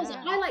also girls,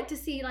 Yeah. I like to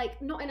see,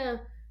 like, not in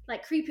a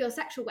like creepy or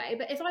sexual way,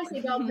 but if I see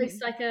a girl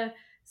post like a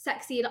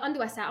sexy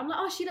underwear set, I'm like,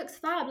 oh, she looks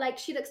fab, like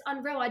she looks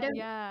unreal. I don't.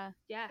 Yeah.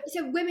 Yeah.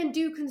 So women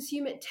do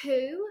consume it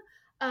too.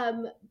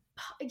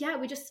 Yeah,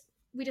 we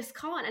just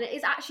can't, and it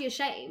is actually a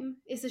shame.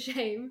 It's a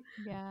shame.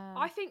 Yeah.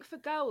 I think for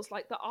girls,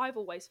 like, that I've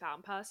always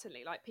found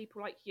personally, like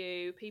people like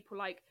you, people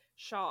like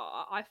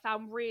Shah, I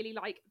found really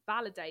like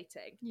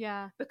validating,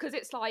 Yeah. because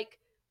it's like,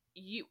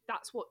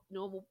 that's what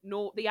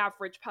the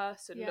average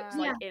person looks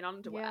Yeah. like in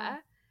underwear. Yeah.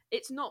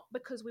 it's not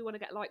because we want to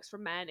get likes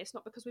from men. It's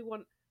not because we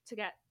want to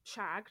get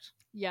shagged.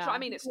 Do you know Yeah. what I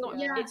mean? It's not.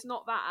 Yeah. It's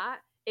not that.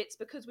 It's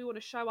because we want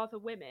to show other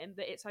women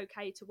that it's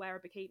okay to wear a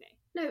bikini.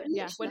 No, literally.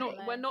 Yeah. We're not.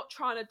 Definitely. We're not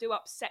trying to do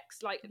up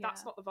sex. Like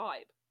that's Yeah. not the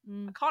vibe.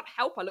 Mm. I can't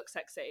help I look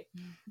sexy.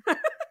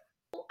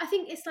 I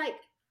think it's like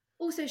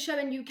also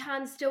showing you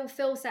can still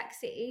feel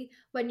sexy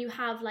when you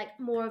have like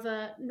more of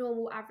a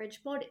normal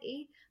average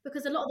body,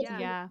 because a lot of the time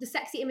Yeah. the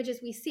sexy images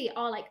we see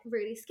are like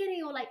really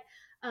skinny or like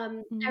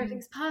Mm.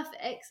 everything's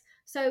perfect.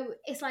 So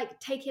it's like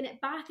taking it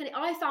back, and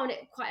I found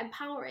it quite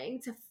empowering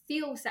to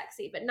feel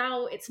sexy, but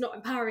now it's not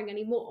empowering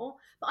anymore.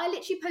 But I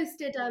literally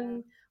posted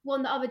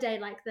one the other day,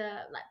 like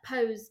the like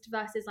posed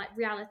versus like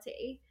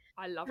reality.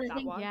 I love And I that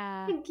think- one.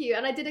 Yeah. Thank you.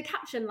 And I did a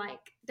caption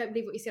like, "Don't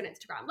believe what you see on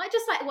Instagram," like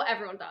just like what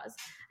everyone does.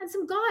 And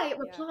some guy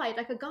replied,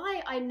 like a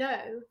guy I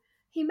know,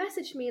 he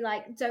messaged me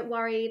like, "Don't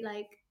worry,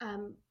 like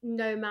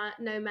no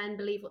men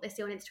believe what they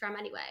see on Instagram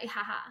anyway,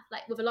 haha,"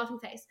 like with a laughing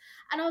face.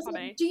 And I was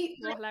Funny. like, "Do you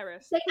You're like,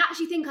 hilarious. they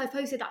actually think I've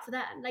posted that for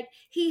them? Like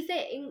he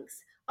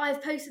thinks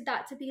I've posted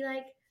that to be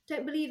like,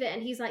 don't believe it,"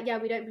 and he's like, "Yeah,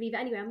 we don't believe it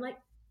anyway." I'm like,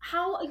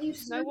 how are you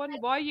so No one.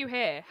 Why are you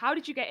here? How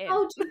did you get in?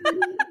 how do you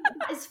believe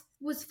that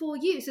was for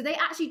you? So they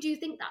actually do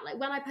think that. Like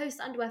when I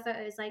post underwear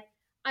photos, like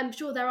I'm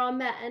sure there are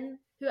men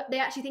who they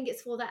actually think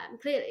it's for them,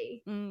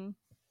 clearly. Mm.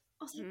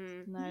 I was like,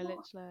 No, what?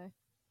 literally.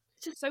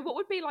 So what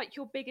would be like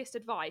your biggest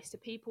advice to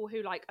people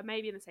who like are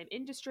maybe in the same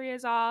industry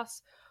as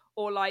us,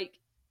 or like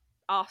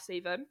us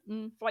even?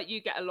 Mm. I feel like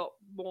you get a lot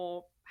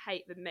more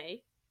hate than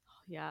me.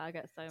 Yeah, I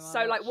get so much.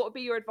 So like what would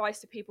be your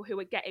advice to people who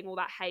are getting all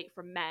that hate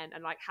from men,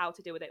 and like how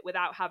to deal with it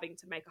without having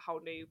to make a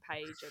whole new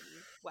page and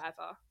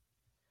whatever?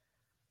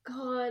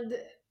 God,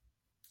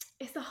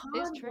 it's a hard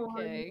It's tricky.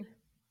 one.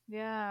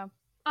 Yeah.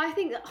 I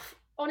think that,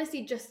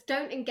 honestly, just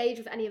don't engage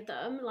with any of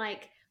them.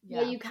 Like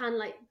where Yeah. you can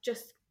like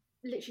just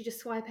literally just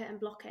swipe it and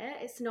block it.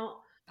 It's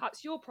not.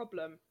 That's your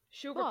problem.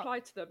 She'll What? reply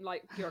to them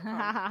like you're a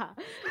cunt.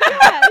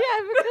 yeah,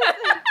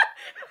 because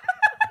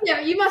Yeah,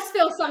 you must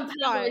feel some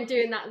power Right. in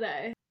doing that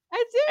though.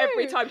 I do.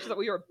 Every time she's like,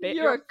 well, you're a bitch.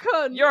 You're a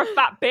cunt. You're a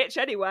fat bitch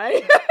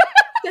anyway.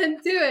 Then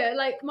do it.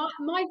 Like my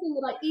thing,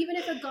 like even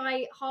if a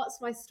guy hearts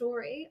my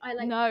story, I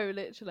like. No,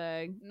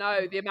 literally.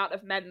 No, the amount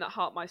of men that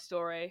heart my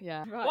story.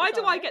 Yeah. Right, Why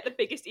do I sorry. get the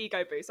biggest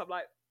ego boost? I'm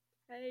like,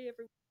 hey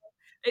everyone.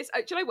 It's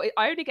do you know what?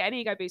 I only get an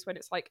ego boost when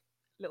it's like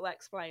little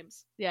X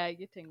flames. Yeah,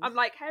 you think. I'm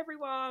like, hey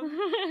everyone.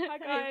 Hi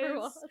Hey,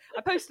 everyone. guys.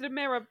 I posted a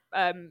mirror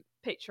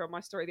picture on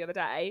my story the other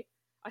day.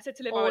 I said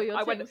to Liv, All I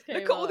your went, things look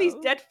came at all these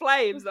up." dead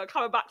flames that are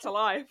coming back to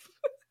life.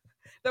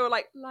 They were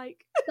like.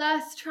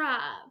 Thirst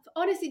trap.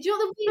 Honestly, do you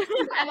know what the weirdest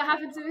thing that ever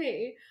happened to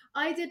me?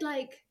 I did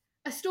like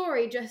a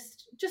story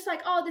just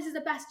like, oh, this is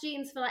the best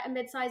jeans for like a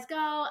mid-sized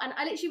girl, and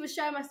I literally was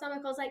showing my stomach.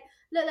 I was like,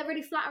 look, they're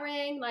really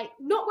flattering, like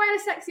not wearing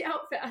a sexy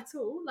outfit at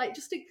all, like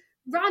just a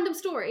random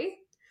story.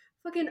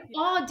 Fucking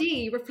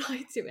RD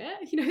replied to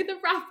it, you know, the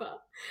rapper,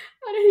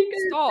 and he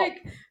goes Stop. like,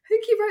 I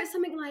think he wrote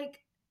something like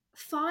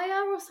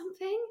fire or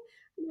something.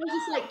 And I was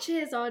just like,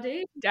 cheers,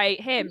 RD.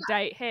 Date him,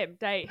 date him,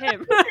 date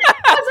him. I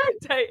was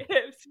like, date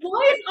him.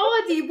 why is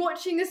Ardy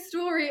watching a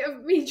story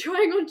of me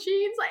trying on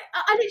jeans? Like,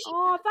 I literally,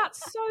 Oh, that's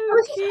so I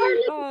was just cute only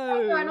looking at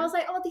her and I though. was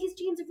like, oh, these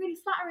jeans are really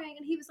flattering.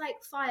 And he was like,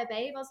 fire,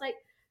 babe. I was like,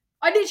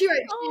 I literally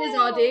wrote, cheers,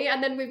 Oh. Ardy.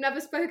 And then we've never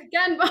spoke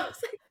again. But I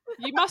was like,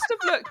 You must have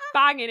looked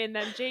banging in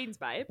them jeans,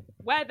 babe.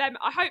 Wear them.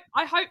 I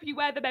hope you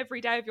wear them every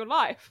day of your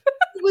life.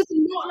 it was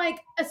not like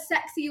a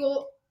sexy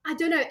or, I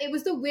don't know, it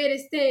was the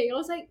weirdest thing. I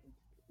was like,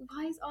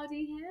 why is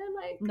Ardy here?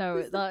 Like, No,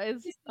 this that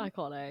is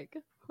iconic.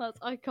 That's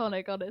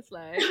iconic,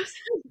 honestly. I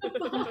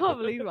I can't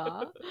believe that. know,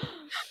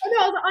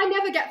 I was like, I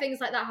never get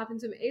things like that happen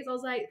to me. So I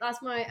was like, that's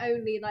my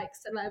only like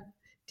celeb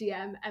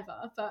DM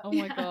ever. But Oh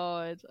my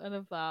god, I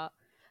love that.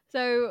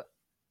 So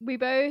we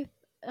both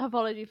have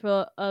followed you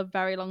for a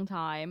very long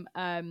time.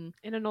 In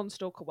a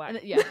non-stalker way.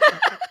 And, yeah,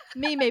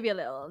 me maybe a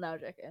little. No, I'm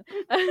joking.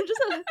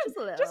 Just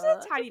a little, Just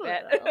a tiny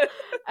bit.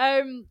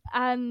 little.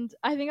 And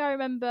I think I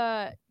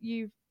remember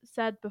you've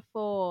said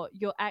before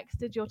your ex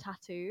did your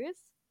tattoos.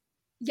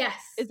 yes.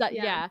 Is that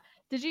yeah?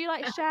 Did you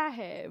like Yeah. share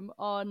him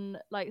on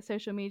like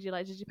social media?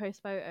 Like, did you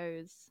post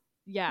photos?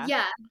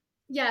 Yeah.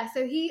 Yeah.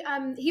 So he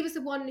was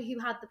the one who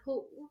had the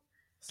pool.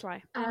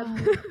 Slay.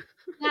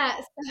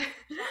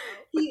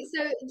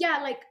 Yeah.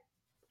 Like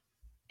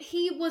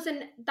he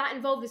wasn't that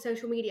involved with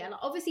social media. Like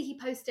obviously he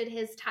posted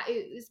his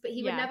tattoos, but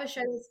he would Yeah. never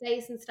show his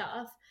face and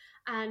stuff.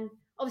 And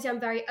obviously I'm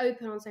very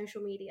open on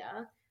social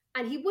media,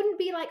 and he wouldn't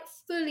be like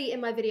fully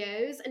in my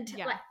videos until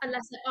Yeah. like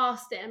unless I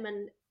asked him.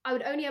 And I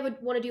would only ever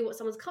want to do what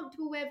someone's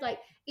comfortable with. Like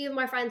even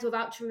my friends will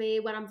vouch for me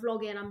when I'm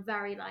vlogging. I'm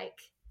very like,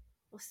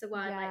 what's the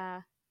word? Like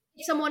Yeah.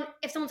 if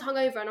someone's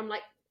hungover and I'm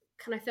like,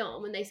 can I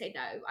film? And they say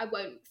no, I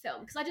won't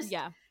film because I just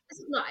Yeah.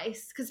 it's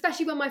nice because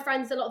especially when my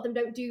friends, a lot of them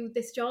don't do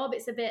this job.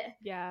 It's a bit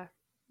Yeah.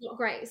 not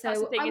great. So That's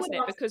the I thing, isn't wouldn't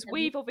it? ask Because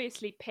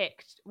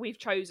them. we've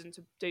chosen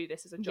to do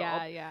this as a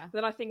job. Yeah. Yeah. But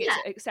then I think it's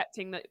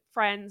accepting that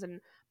friends and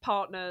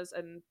partners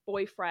and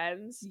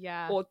boyfriends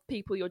Yeah. or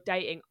people you're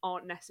dating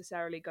aren't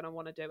necessarily going to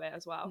want to do it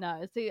as well.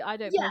 No, see, I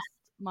don't Yeah. post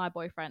my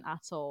boyfriend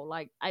at all.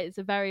 Like, it's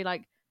a very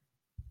like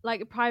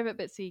Like a private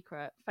but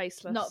secret.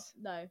 Faceless.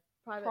 No.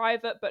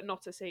 Private but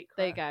not a secret.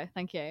 There you go.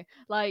 Thank you.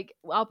 Like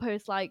I'll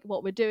post like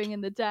what we're doing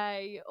in the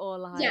day, or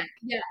like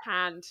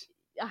Hand.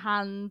 a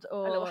hand,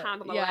 or A little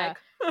hand on the leg.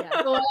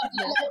 Yeah. Or a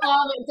little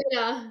arm at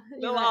dinner.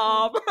 Little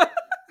arm.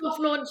 Soft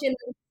launch in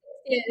 6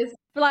 years.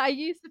 But like I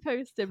used to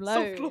post him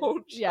loads. Soft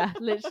launch. Yeah,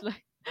 literally.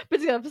 Been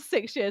together for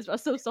 6 years, but I'm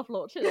still soft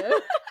launching him.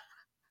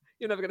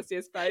 You're never going to see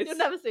his face. You'll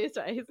never see his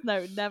face.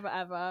 No, never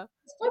ever.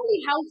 It's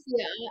probably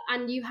healthier,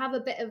 and you have a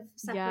bit of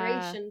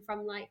separation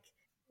from like,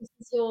 this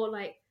is your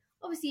like,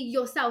 obviously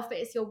yourself, but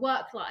it's your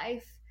work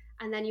life,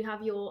 and then you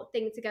have your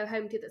thing to go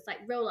home to that's like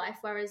real life.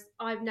 Whereas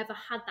I've never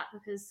had that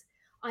because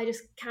I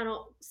just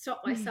cannot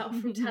stop myself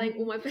from telling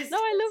all my business. No,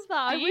 I love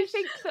that. Do you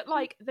think that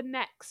like the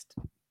next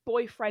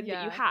boyfriend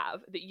that you Yeah.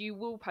 have, that you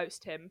will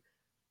post him,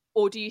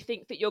 or do you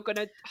think that you're going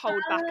to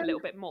hold back a little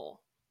bit more?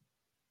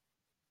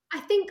 I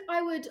think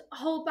I would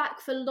hold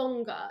back for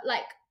longer,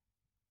 like,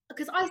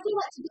 because I still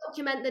like to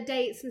document the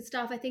dates and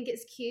stuff. I think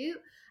it's cute,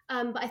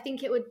 but I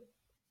think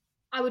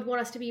I would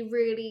want us to be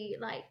really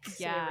like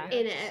Yeah.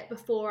 in it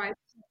before I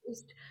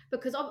post,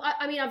 because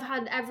I mean I've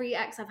had every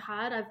ex I've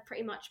had, I've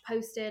pretty much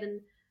posted,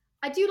 and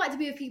I do like to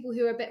be with people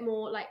who are a bit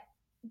more like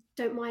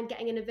don't mind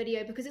getting in a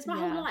video, because it's my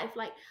whole life.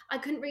 Like I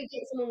couldn't really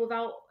date someone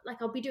without,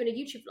 like, I'll be doing a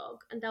YouTube vlog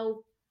and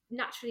they'll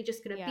naturally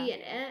just gonna be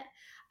in it.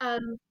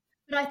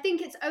 But I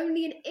think it's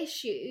only an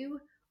issue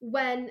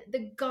when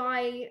the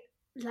guy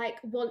like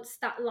wants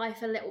that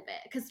life a little bit,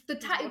 because the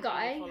tattoo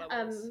guy,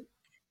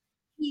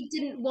 he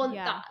didn't want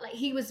that. Like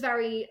he was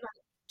very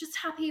like just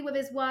happy with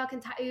his work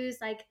and tattoos.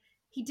 Like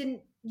he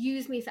didn't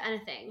use me for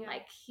anything.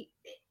 Like it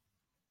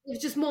was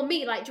just more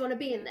me, like, do you want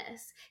to be in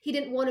this? He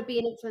didn't want to be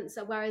an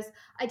influencer, whereas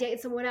I dated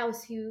someone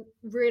else who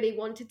really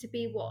wanted to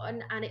be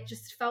one, and it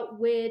just felt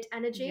weird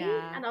energy.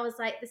 And I was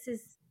like,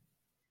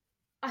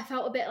 I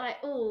felt a bit like,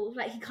 oh,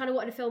 like he kind of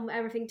wanted to film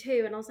everything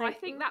too. And I was like, I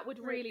think that would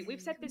really,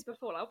 we've said this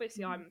before, like,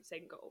 obviously I'm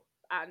single,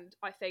 and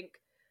I think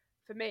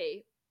for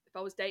me, if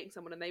I was dating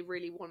someone and they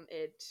really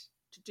wanted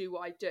to do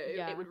what I do,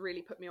 it would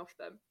really put me off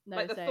them. No,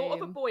 like the thought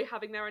of a boy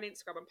having their own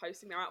Instagram and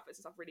posting their outfits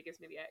and stuff really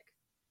gives me the ick.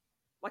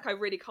 Like I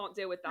really can't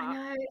deal with that. I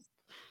know.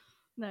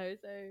 No,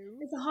 so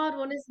it's a hard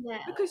one, isn't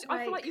it? Because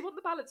I feel like you want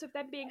the balance of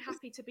them being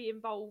happy to be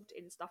involved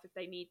in stuff if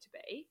they need to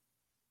be,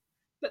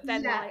 but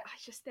then like I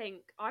just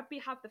think I'd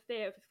have the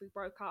fear of if we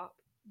broke up.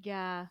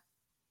 Yeah.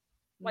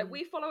 Like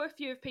we follow a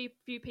few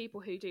people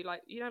who do,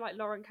 like, you know, like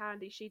Lauren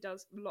Candy, she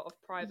does a lot of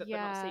private but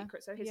not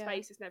secret, so his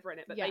face is never in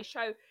it, but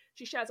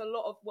she shares a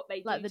lot of what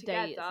they like do the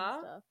together dates and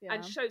stuff,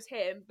 and shows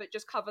him, but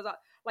just covers up,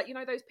 like, you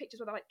know those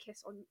pictures where they like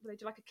kiss on, where they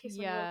do like a kiss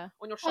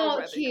on your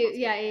shoulder. Oh, cute.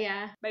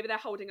 Yeah. Maybe they're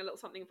holding a little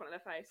something in front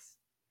of their face.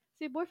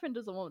 See, a boifriend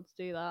doesn't want to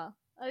do that.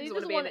 He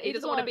doesn't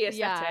want to be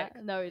aesthetic.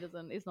 Yeah. No, he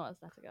doesn't. He's not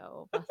aesthetic at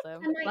all. Bless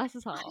him. And, like, Bless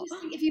his heart. I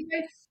just think if you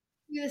both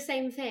do the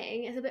same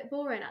thing, it's a bit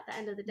boring at the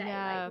end of the day.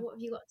 Like, what have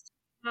you got to talk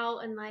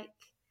about? And like,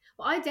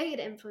 well, I dated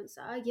an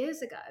influencer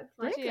years ago.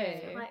 Like, Did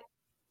you? like,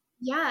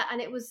 yeah, and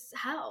it was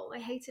hell. I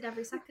hated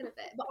every second of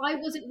it. But I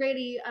wasn't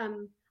really.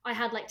 I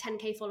had like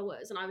 10K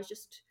followers, and I was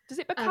just. Does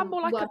it become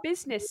more like a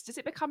business? Does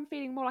it become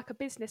feeling more like a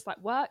business, like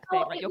work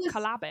thing, like you're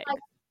collabing? Like,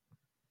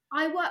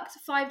 I worked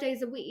 5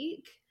 days a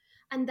week,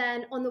 and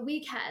then on the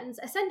weekends,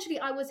 essentially,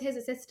 I was his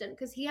assistant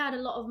because he had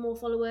a lot of more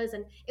followers,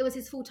 and it was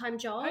his full-time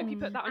job. I hope you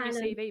put that on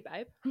your CV,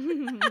 babe. No,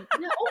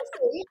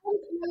 honestly,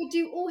 I would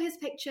do all his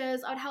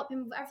pictures. I'd help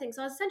him with everything.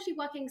 So I was essentially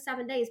working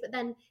 7 days, but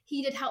then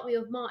he did help me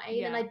with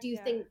mine, and I do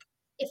think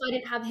if I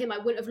didn't have him, I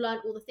wouldn't have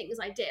learned all the things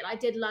I did. I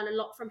did learn a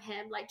lot from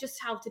him, like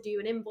just how to do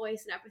an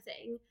invoice and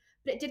everything.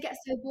 But it did get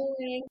so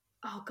boring.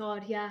 Oh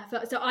God, yeah.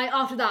 So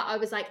after that, I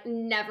was like,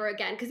 never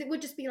again, because it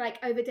would just be like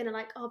over dinner,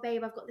 like, oh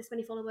babe, I've got this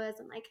many followers,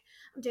 and like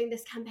I'm doing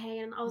this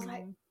campaign, and I was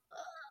like, ugh.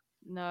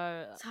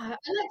 No. So I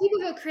like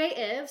people who are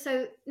creative.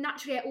 So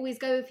naturally, I always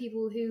go with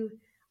people who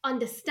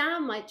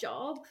understand my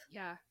job.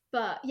 Yeah.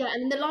 But yeah,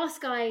 and the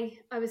last guy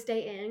I was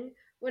dating,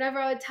 whenever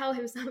I would tell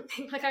him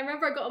something, like I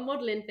remember I got a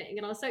modeling thing,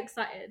 and I was so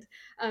excited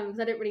because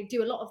I didn't really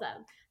do a lot of them.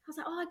 I was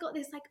like, oh, I got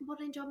this like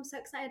modeling job, I'm so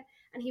excited.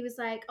 And he was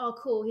like, oh,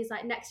 cool. He's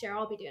like, next year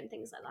I'll be doing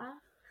things like that.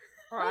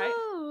 All right.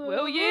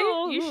 Will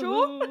you? You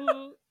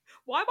sure?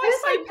 Why am I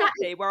so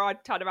petty where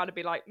I'd turn around and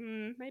be like,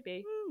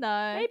 maybe.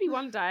 No. Maybe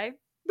one day.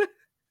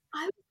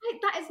 I was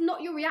like, that is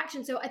not your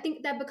reaction. So I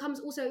think there becomes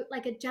also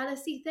like a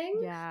jealousy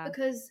thing. Yeah.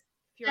 Because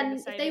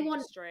if they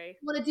want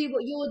to do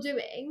what you're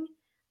doing,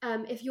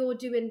 if you're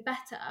doing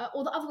better,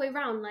 or the other way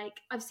around, like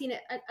I've seen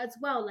it as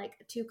well, like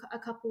a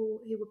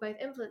couple who were both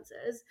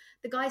influencers,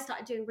 the guy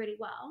started doing really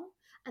well,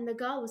 and the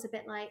girl was a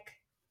bit like,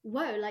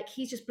 whoa, like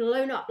he's just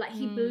blown up, like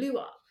he blew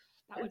up.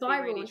 That would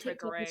viral be really on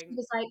TikTok. triggering. She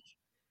was like,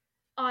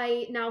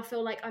 I now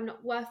feel like I'm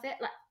not worth it.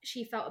 Like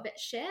she felt a bit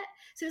shit.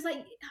 So it's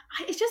like,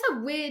 it's just a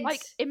weird.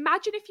 Like,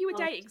 imagine if you were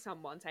dating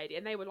someone, Sadie,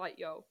 and they were like,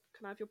 "Yo,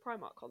 can I have your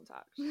Primark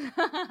contact?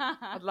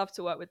 I'd love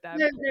to work with them."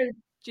 No.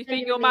 Do you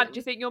think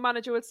your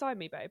manager would sign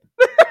me, babe?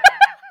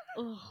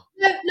 No,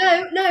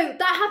 that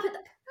happened.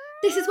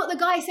 This is what the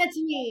guy said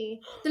to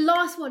me. The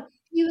last one,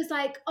 he was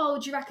like, "Oh,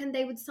 do you reckon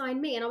they would sign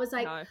me?" And I was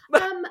like, No. I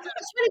was trying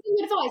to give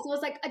you advice. I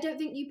was like, "I don't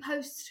think you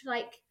post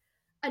like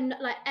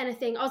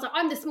anything." I was like,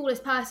 "I'm the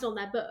smallest person on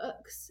their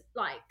books,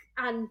 like,"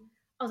 and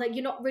I was like,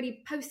 "You're not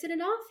really posting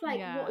enough. Like,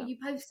 what are you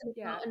posting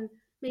about? And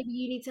maybe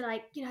you need to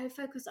like,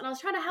 focus." And I was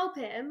trying to help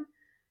him.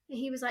 And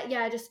he was like,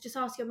 "Yeah, just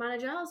ask your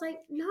manager." I was like,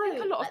 "No." I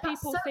think a lot like, of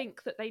people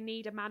think that they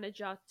need a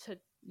manager to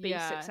be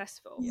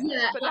successful.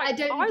 Yeah, but like, like, I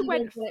don't. I think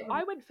went. you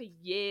I went for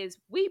years.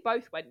 We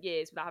both went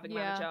years without having a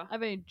Yeah, manager.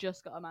 I've only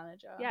just got a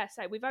manager. Yeah,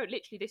 so we've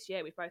literally this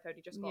year we've both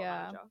only just got a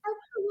manager.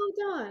 Oh,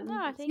 well done.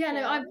 Ah, thank yeah, no,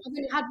 you. I've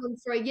only had one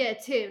for a year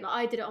too. Like,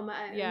 I did it on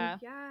my own. Yeah.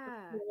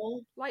 Yeah.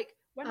 Like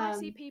when I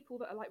see people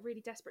that are like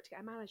really desperate to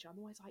get a manager, I'm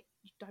always like,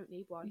 you don't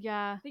need one.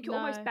 Yeah. I think you're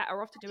almost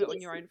better off to do it on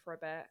your own for a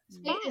bit.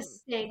 It's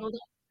This fun. thing, or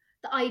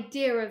the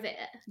idea of it.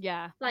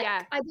 Yeah. Like,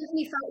 Yeah. I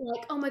definitely felt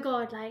like, oh my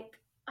god, like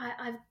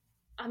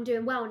I'm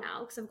doing well now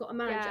because I've got a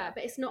manager, Yeah.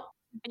 but it's not.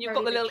 And you've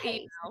got the very little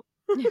case.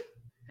 email.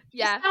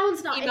 Yeah. It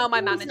sounds nice. Email It my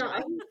sounds manager.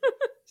 nice,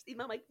 Just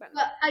email my manager.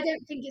 but I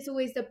don't think it's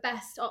always the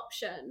best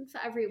option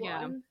for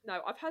everyone. No,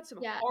 I've heard some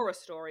Yeah. horror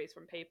stories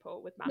from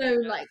people with No,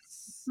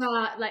 managers.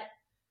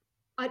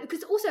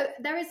 because also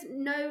there is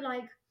no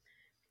like,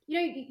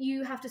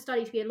 you have to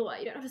study to be a lawyer.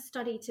 You don't have to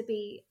study to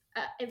be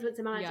an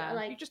influencer manager. Yeah.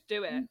 Like, You just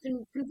do it. you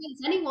can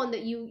convince anyone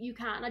that you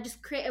can. I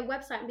just create a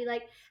website and be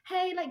like,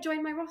 hey, like,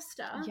 join my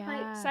roster. Yeah.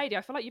 Like, Sadie,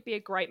 I feel like you'd be a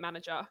great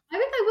manager. I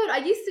think I would. I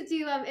used to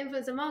do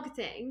influencer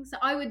marketing, so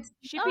I would.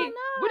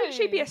 Wouldn't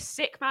she be a nice.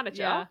 sick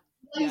manager? Yeah.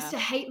 I used to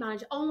hate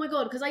manager. Oh my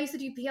god, because I used to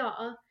do PR,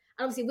 and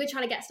obviously we're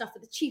trying to get stuff for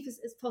the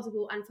cheapest as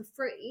possible and for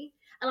free.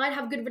 And I'd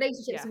have good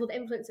relationships with all the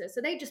influencers,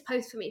 so they'd just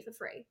post for me for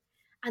free.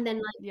 And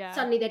then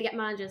suddenly they'd get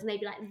managers, and they'd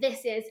be like,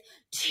 "This is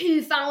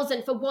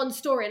 2,000 for one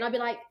story," and I'd be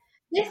like,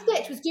 "This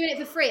bitch was doing it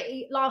for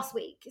free last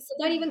week, so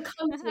don't even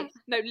come to me."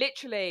 No,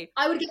 literally.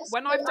 I would get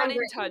when so I've done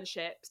angry.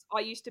 internships,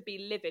 I used to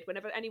be livid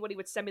whenever anybody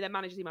would send me their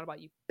manager's email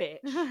about you, bitch.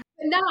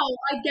 But now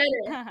I get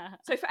it.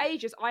 So for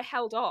ages, I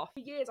held off.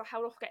 For years, I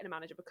held off getting a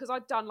manager because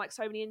I'd done like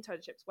so many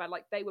internships where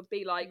like they would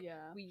be like,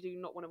 we do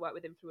not want to work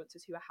with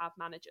influencers who have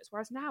managers.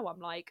 Whereas now I'm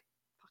like,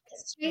 fuck it.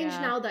 It's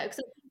changed now though, because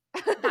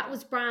that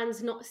was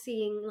brands not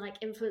seeing like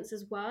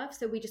influencers' worth,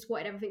 so we just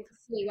wanted everything for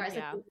free. Whereas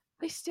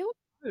they still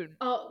don't.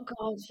 Oh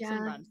god, Some yeah.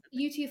 brands.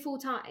 You two full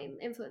time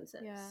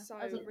influencers. Yeah. So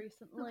As of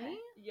recently. Okay.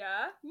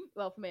 Yeah.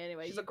 Well, for me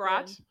anyway. She's a you've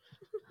grad.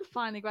 been-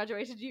 Finally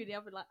graduated uni.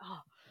 I've been like, oh,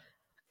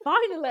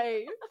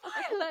 finally,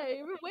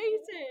 we're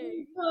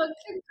waiting. Oh,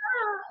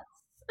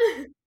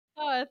 congrats.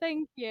 Oh,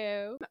 thank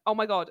you. Oh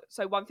my god.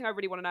 So one thing I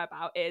really want to know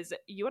about is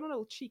you went on a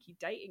little cheeky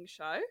dating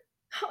show.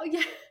 Oh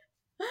yeah.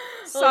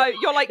 So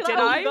you're like, did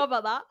I I? forgot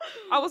about that.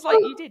 I was like,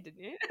 you did, didn't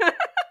you?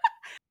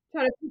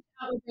 Trying to pick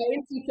out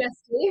my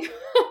PTSD.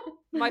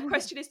 My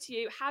question is to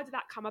you, how did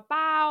that come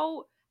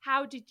about?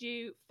 How did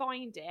you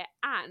find it?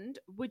 And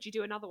would you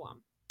do another one?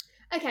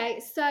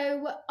 Okay,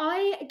 so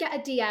I get a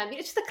DM.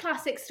 It's just a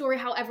classic story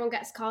how everyone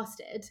gets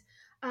casted.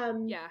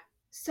 Yeah.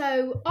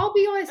 So I'll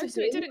be honest with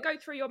So you. it didn't go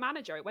through your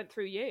manager, it went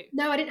through you.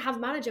 No, I didn't have a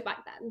manager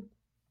back then.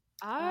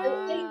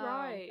 Oh,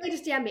 right. They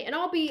just DM me, and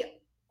I'll be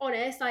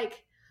honest,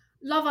 like,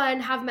 Love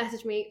Island have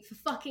messaged me for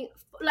fucking,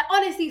 like,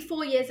 honestly,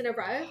 4 years in a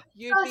row.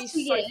 You'd be First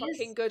 2 so years,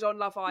 fucking good on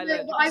Love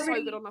Island. but You'd be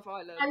so good on Love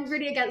Island. I'm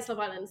really against Love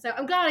Island, so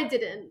I'm glad I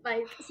didn't.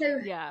 Like, so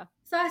Yeah.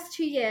 first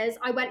 2 years,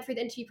 I went through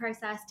the interview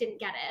process, didn't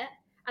get it,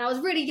 and I was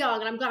really young,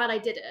 and I'm glad I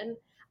didn't.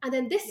 And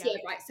then this year,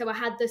 right, so I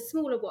had the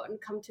smaller one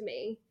come to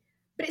me,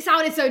 but it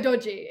sounded so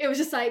dodgy. It was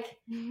just like,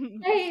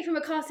 hey, from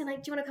a casting,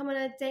 like, do you want to come on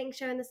a dating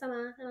show in the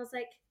summer? And I was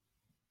like,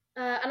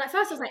 and at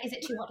first I was like, is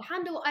it too hot to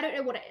handle? I don't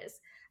know what it is.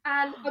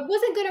 And I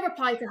wasn't going to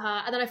reply to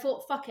her. And then I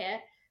thought, fuck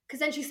it. Because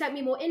then she sent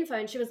me more info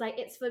and she was like,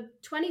 it's for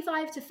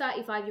 25 to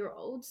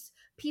 35-year-olds,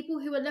 people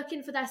who are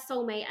looking for their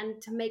soulmate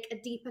and to make a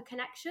deeper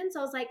connection.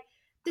 So I was like,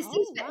 this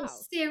seems a bit more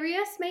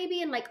serious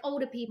maybe, and like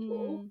older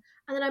people.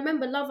 And then I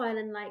remember Love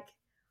Island, like,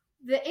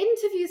 the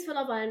interviews for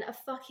Love Island are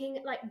fucking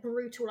like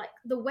brutal. Like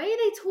the way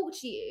they talk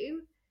to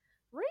you,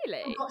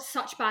 Really? I've got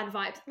such bad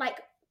vibes. Like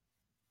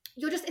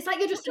it's like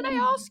you're just. What do they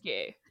ask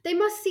you? They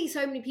must see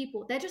so many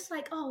people. They're just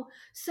like, oh,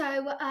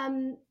 so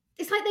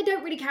it's like they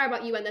don't really care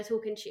about you when they're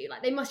talking to you.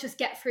 Like they must just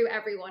get through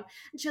everyone.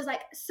 And she was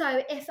like,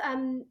 so if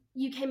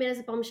you came in as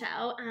a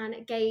bombshell and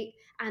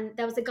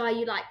there was a guy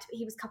you liked,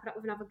 he was coupled up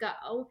with another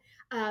girl,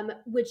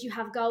 would you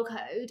have girl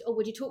code or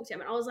would you talk to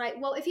him? And I was like,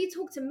 well, if you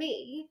talk to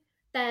me,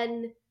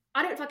 then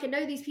I don't fucking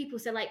know these people.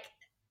 So like,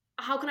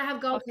 how can I have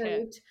girl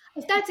code?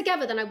 If they're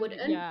together, then I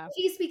wouldn't. Yeah. If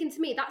he's speaking to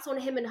me, that's on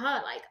him and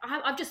her. Like,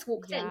 I've just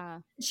walked in.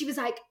 And she was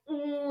like,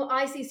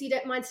 I see, so you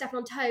don't mind stepping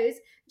on toes.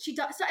 She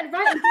started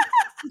writing.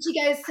 And she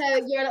goes,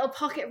 so you're a little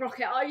pocket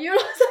rocket, are you? And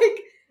I was like,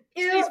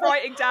 ew.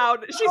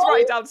 She's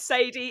writing down,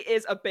 Sadie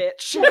is a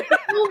bitch. The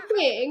whole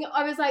thing,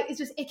 I was like, it's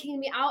just icking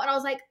me out. And I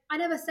was like, I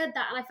never said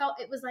that. And I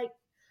felt it was like,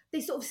 they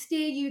sort of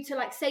steer you to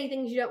like say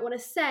things you don't want to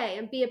say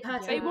and be a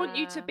person. They want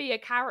you to be a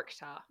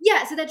character.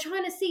 Yeah, so they're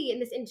trying to see in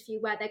this interview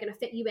where they're going to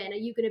fit you in. Are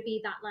you going to be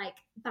that like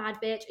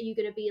bad bitch? Are you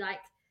going to be like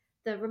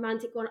the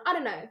romantic one? I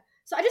don't know.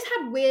 So I just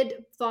had weird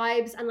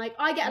vibes, and like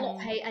I get a lot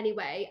of hate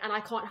anyway, and I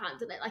can't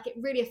handle it. Like it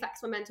really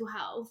affects my mental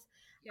health.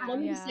 Yeah. And I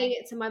remember Yeah. saying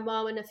it to my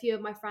mom and a few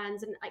of my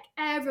friends, and like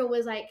everyone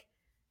was like,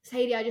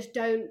 Sadie, I just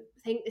don't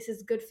think this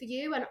is good for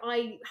you. And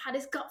I had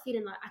this gut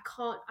feeling like I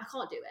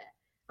can't do it.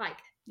 Like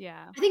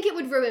Yeah. I think it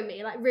would ruin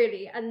me, like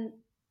really. And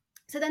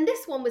so then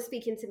this one was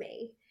speaking to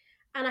me,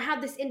 and I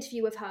had this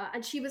interview with her,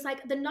 and she was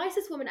like the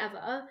nicest woman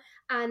ever.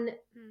 And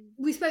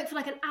we spoke for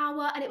like an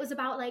hour, and it was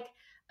about like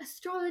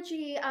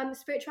astrology,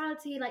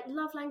 spirituality, like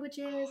love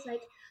languages,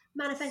 like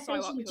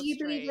manifestation. So up your Do you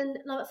believe street. in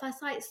love at first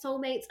sight,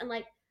 soulmates? And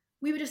like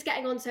we were just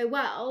getting on so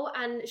well,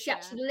 and she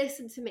actually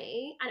listened to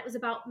me, and it was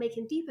about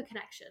making deeper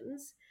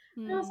connections.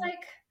 And I was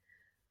like,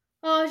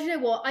 oh, do you know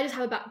what? I just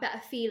have a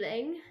better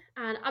feeling.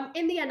 And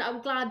in the end,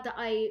 I'm glad that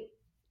I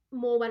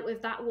more went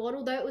with that one.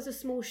 Although it was a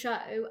small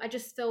show, I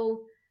just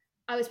feel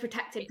I was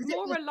protected. It 'cause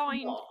more was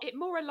aligned. not. It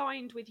more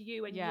aligned with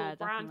you and Yeah, your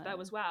brand though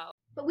definitely. as well.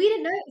 But we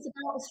didn't know it was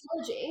about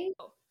astrology.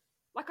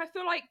 Like I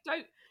feel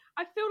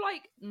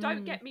like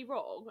don't get me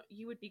wrong,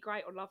 you would be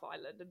great on Love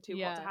Island and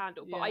too hot to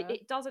handle, but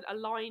it doesn't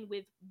align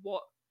with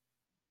what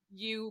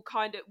you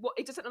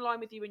it doesn't align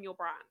with you and your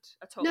brand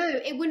at all. No,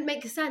 it wouldn't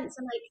make sense.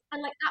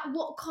 And like at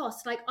what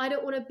cost? Like I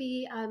don't want to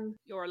be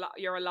You're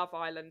a Love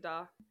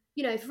Islander.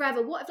 you know,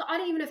 forever. What if I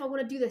don't even know if I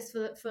want to do this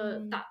for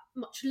that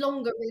much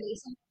longer, really?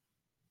 So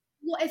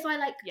what if I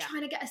like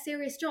trying to get a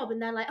serious job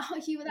and they're like, oh,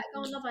 you were that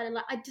girl on Love Island?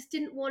 Like I just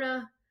didn't want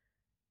to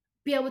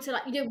be able to,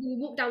 like, you know, we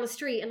walk down the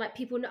street and like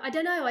people know, I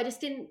don't know, I just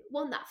didn't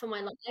want that for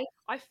my life.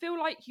 I feel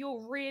like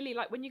you're really,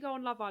 like, when you go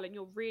on Love Island,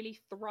 you're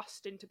really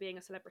thrust into being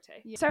a celebrity.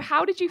 Yeah. So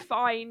how did you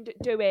find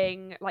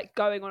going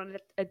on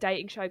a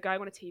dating show, going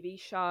on a TV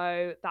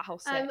show, that whole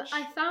switch?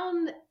 I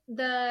found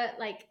the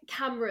like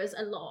cameras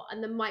a lot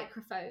and the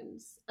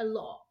microphones a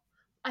lot.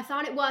 I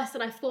found it worse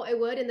than I thought it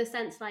would, in the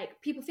sense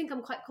like people think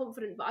I'm quite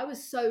confident, but I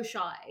was so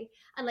shy,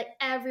 and like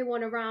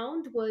everyone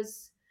around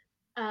was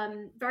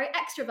very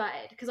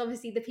extroverted, because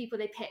obviously the people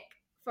they pick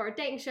for a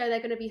dating show, they're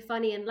going to be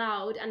funny and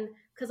loud. And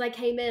because I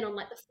came in on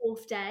like the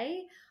 4th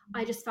day,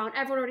 I just found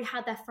everyone already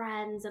had their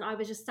friends, and I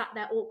was just sat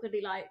there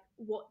awkwardly like,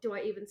 what do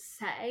I even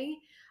say?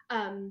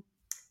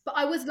 But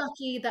I was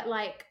lucky that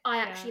like I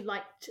actually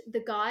liked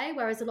the guy,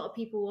 whereas a lot of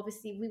people,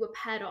 obviously we were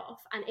paired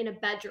off and in a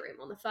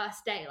bedroom on the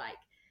first day. Like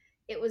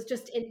it was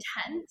just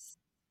intense.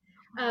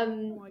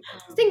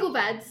 Single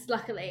beds,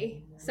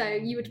 luckily, so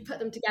you would put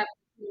them together.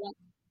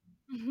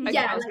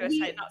 Yeah,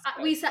 like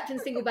we slept in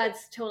single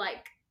beds till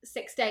like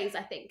 6 days,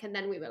 I think, and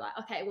then we were like,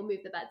 okay, we'll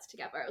move the beds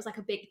together. It was like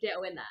a big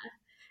deal in there.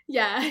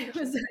 Yeah, it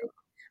was.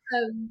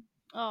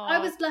 I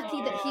was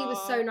lucky that he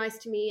was so nice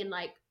to me and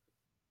like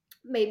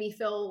made me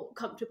feel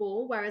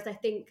comfortable, whereas I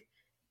think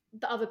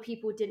the other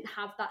people didn't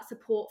have that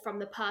support from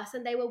the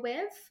person they were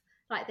with.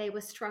 Like they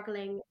were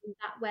struggling in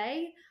that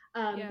way.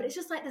 But it's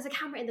just like there's a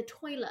camera in the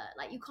toilet.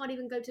 Like you can't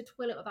even go to the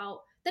toilet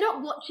without, they're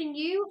not watching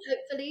you,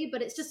 hopefully,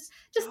 but it's just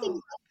things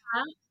like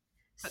that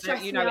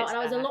stressed me out. And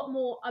I was a lot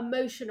more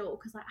emotional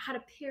because I had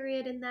a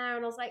period in there,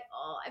 and I was like,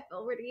 oh, I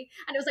feel really,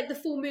 and it was like the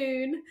full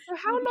moon. So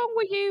how long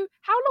were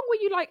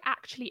you like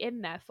actually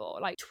in there for?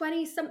 Like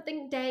 20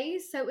 something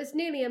days, so it was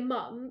nearly a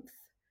month.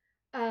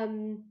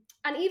 And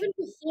even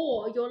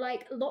before, you're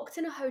like locked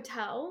in a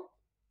hotel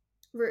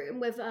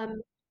room with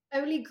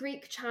only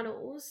Greek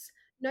channels,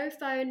 no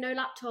phone, no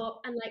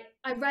laptop, and like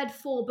I read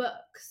 4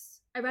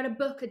 books. I read a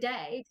book a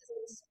day because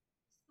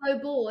I was so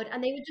bored,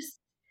 and they would just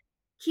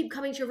keep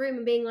coming to your room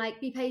and being like,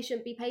 be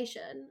patient, be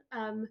patient.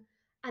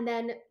 And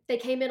then they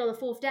came in on the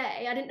 4th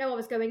day. I didn't know I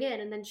was going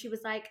in, and then she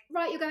was like,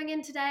 right, you're going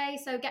in today,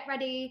 so get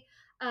ready.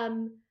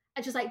 And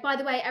she's like, by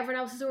the way,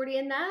 everyone else is already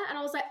in there. And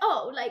I was like,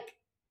 oh, like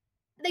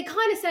they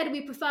kind of said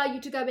we prefer you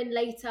to go in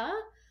later,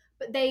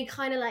 but they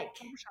kind of like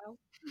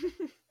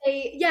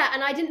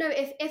and I didn't know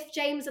if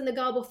James and the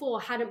girl before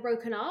hadn't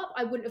broken up,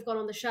 I wouldn't have gone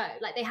on the show.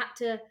 Like they had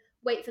to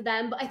wait for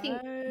them, but I think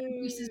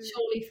producers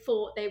surely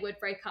thought they would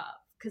break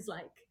up because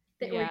like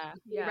they already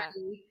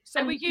ready.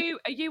 So are you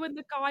and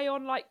the guy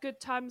on like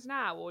good terms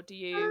now, or do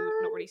you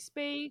not really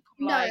speak?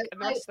 Or, no, like,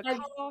 and the rest of the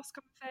I've cast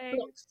kind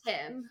of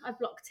thing? I've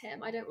blocked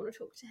him. I don't want to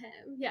talk to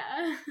him.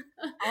 Yeah.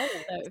 Oh,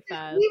 no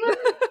fair.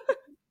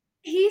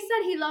 He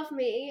said he loved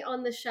me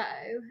on the show,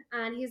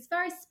 and he's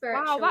very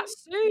spiritual. Wow,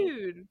 that's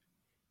soon.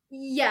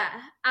 Yeah,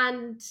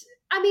 and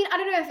I mean, I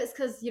don't know if it's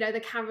because, you know, the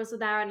cameras were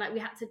there and like we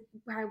had to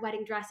wear a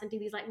wedding dress and do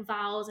these like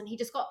vows, and he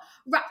just got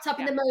wrapped up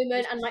in the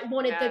moment and like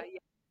wanted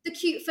the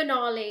cute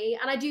finale.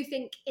 And I do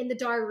think in the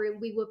diary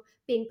room we were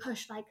being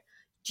pushed like,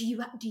 do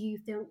you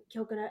think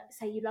you're gonna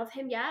say you love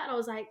him yet? And I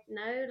was like,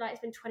 no, like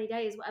it's been 20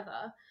 days,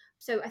 whatever.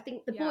 So I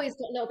think the boys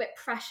got a little bit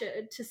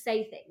pressured to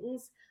say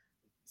things.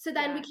 So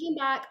then we came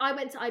back. I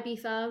went to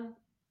Ibiza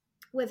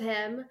with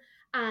him,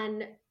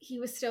 and he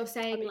was still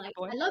saying like,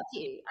 I love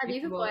you.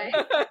 Ibiza boy.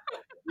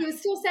 He was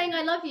still saying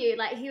I love you.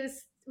 Like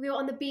we were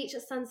on the beach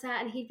at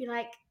sunset, and he'd be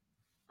like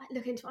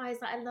look into eyes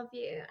like, I love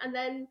you. And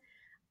then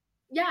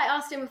I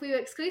asked him if we were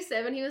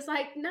exclusive, and he was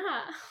like, nah.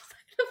 I was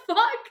like, the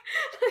fuck?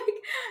 Like,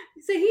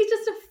 so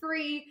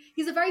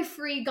he's a very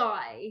free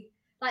guy.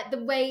 Like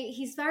the way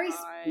he's very,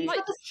 he's like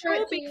like a sure,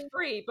 spiritual. be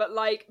free, but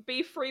like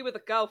be free with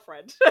a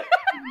girlfriend.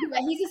 Yeah,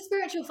 he's a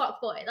spiritual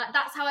fuckboy. Like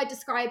that's how I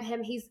describe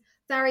him. He's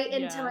very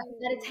into Yeah. like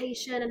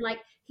meditation and like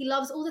he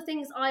loves all the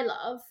things I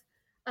love.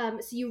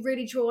 So you're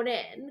really drawn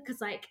in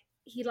because like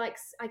he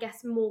likes, I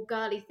guess, more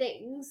girly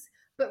things.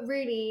 But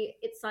really,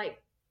 it's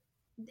like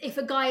if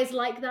a guy is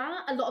like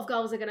that, a lot of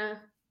girls are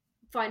gonna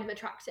find him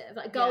attractive.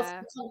 Like girls Yeah.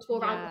 are comfortable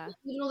around.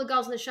 Yeah. Even all the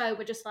girls on the show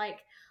were just like,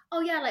 oh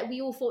yeah, like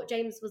we all thought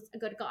James was a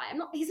good guy.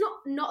 He's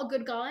not a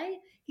good guy.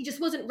 He just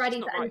wasn't ready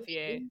not for right for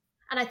anything. you.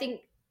 And I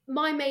think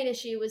my main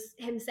issue was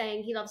him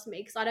saying he loves me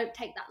because I don't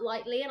take that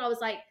lightly. And I was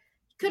like,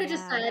 could have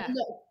just said, Yeah.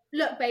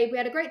 look, babe, we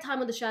had a great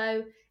time on the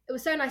show. It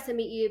was so nice to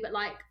meet you, but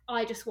like,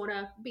 I just want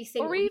to be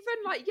single. Or even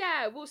like,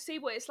 yeah, we'll see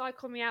what it's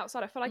like on the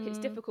outside. I feel like it's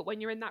Mm. difficult when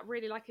you're in that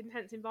really like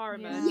intense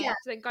environment Yeah. Yeah. to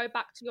then go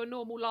back to your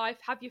normal life,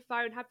 have your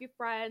phone, have your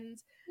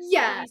friends, all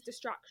Yeah, these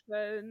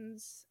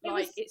distractions. It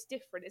Like was- it's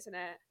different, isn't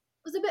it?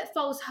 was a bit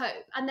false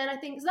hope. And then I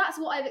think so that's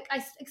what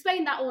I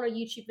explained that on a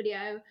YouTube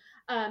video.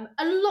 A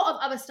lot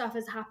of other stuff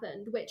has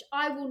happened, which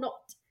I will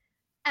not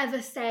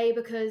ever say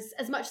because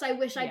as much as I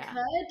wish I Yeah.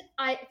 could,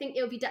 I think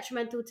it would be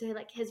detrimental to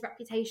like his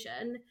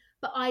reputation.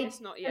 But It's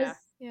not, yeah. there's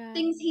Yeah.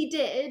 things he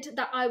did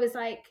that I was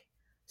like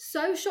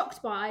so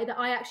shocked by that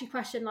I actually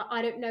questioned, like,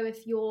 I don't know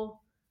if you're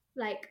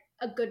like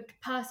a good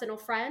person or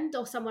friend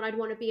or someone I'd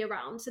want to be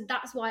around. So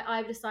that's why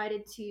I've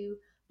decided to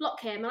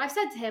block him. And I've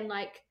said to him,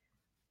 like,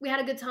 we had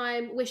a good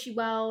time, wish you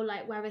well,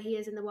 like wherever he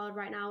is in the world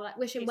right now, like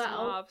wish him Peace and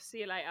well. love.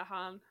 See you later,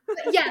 hon.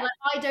 But yeah, like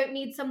I don't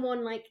need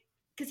someone like,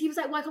 because he was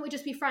like, why can't we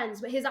just be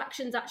friends? But his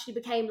actions actually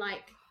became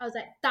like, I was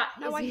like, that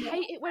No, is I not-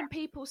 hate it when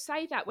people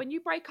say that. When you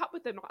break up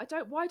with them,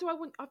 why do I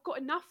want, I've got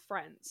enough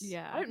friends.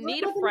 Yeah. I don't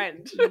need a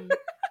friend. Mm.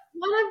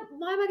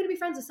 why am I going to be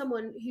friends with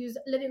someone who's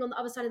living on the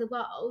other side of the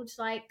world?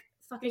 Like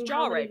fucking It's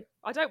how jarring. many-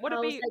 I don't want to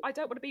I was be, like- I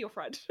don't want to be your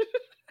friend.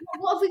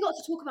 what have we got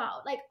to talk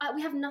about? Like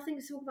we have nothing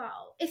to talk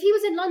about. If he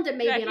was in London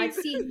maybe Yeah, and I'd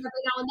he's- see him every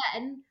now and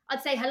then,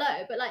 I'd say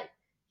hello. But like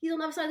he's on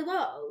the other side of the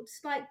world.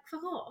 Like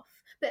fuck off.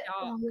 But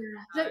Oh,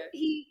 so no.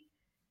 he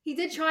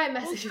did try and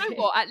Well, message you know me.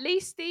 what? At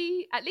least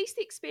the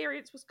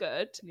experience was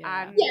good,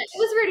 Yeah. and Yeah, it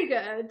was really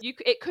good.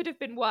 it could have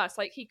been worse.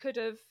 Like he could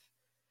have,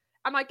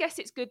 and I guess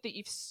it's good that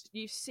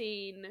you've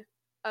seen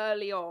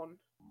early on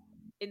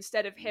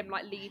instead of him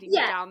like leading you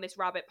Yeah. down this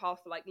rabbit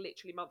path for like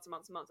literally months and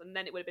months and months, and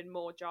then it would have been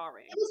more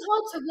jarring. It was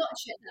hard to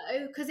watch it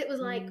though because it was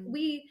like Mm.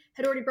 we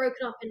had already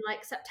broken up in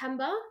like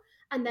September,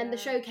 and then the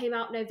Yeah. show came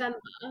out November,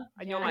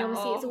 And you're Yeah. like, and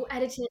obviously it's oh, all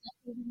edited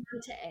and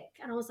romantic,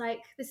 and I was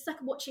like, this is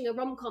like watching a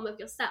rom-com of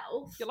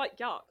yourself. you're like,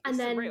 yuck, And this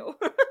then- is real.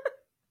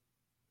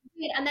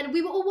 And then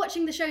we were all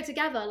watching the show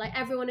together, like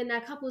everyone in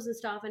their couples and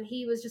stuff, and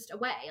he was just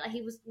away, like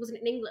he wasn't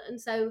in England,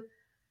 so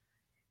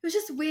it was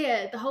just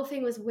weird. The whole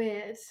thing was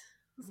weird.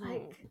 It was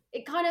like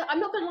it kind of, I'm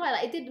not gonna lie,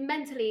 like it did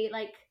mentally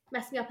like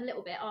mess me up a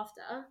little bit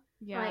after.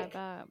 Yeah. Like,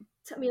 But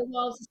took me a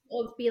while to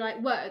sort of be like,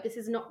 whoa, this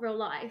is not real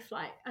life.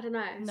 Like, I don't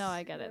know. no,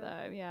 I get it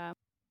though. Yeah.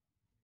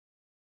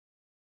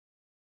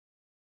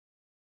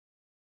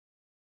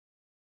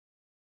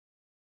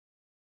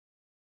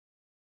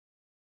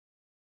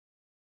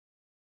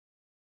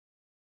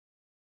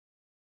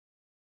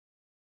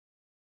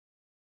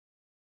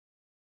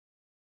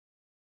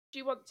 Do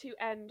you want to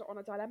end on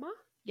a dilemma?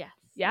 Yes.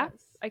 Yeah?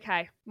 yes.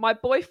 Okay. My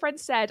boyfriend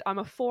said I'm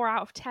a 4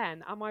 out of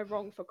 10. Am I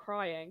wrong for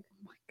crying?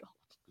 Oh my god.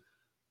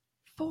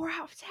 4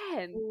 out of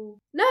 10?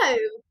 No.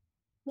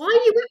 Why are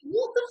you?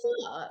 What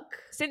the fuck?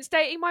 Since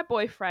dating my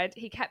boyfriend,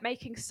 he kept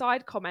making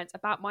side comments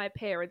about my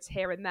appearance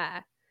here and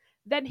there.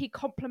 Then he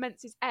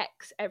compliments his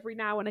ex every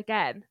now and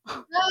again.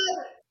 No.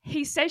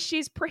 He says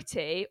she's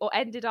pretty, or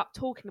ended up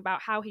talking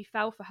about how he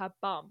fell for her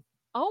bum.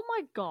 Oh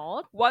my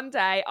god. One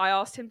day, I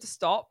asked him to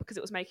stop because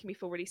it was making me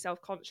feel really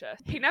self-conscious.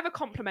 He never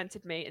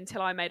complimented me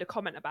until I made a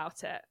comment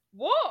about it.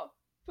 What?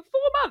 For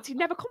 4 months, he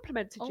never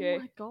complimented Oh you?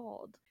 my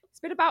god. It's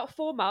been about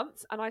 4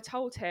 months, and I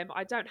told him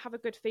I don't have a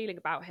good feeling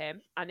about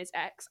him and his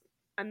ex,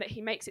 and that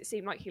he makes it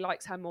seem like he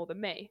likes her more than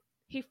me.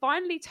 He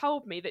finally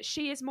told me that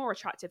she is more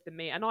attractive than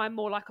me, and I'm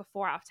more like a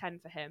 4 out of 10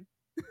 for him.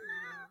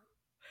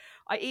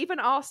 I even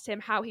asked him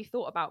how he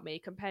thought about me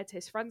compared to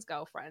his friends'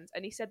 girlfriends,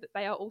 and he said that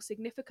they are all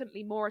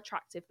significantly more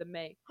attractive than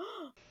me.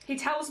 He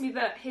tells me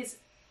that his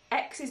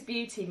ex's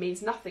beauty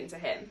means nothing to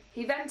him.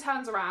 He then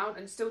turns around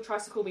and still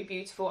tries to call me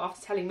beautiful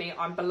after telling me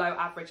I'm below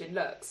average in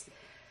looks.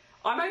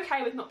 I'm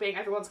okay with not being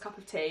everyone's cup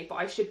of tea, but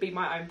I should be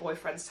my own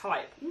boyfriend's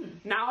type.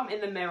 Now I'm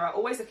in the mirror,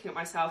 always looking at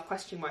myself,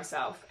 questioning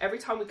myself. Every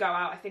time we go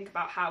out, I think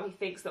about how he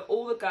thinks that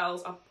all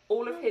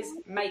of his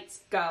mates'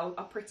 girls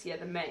are prettier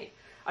than me.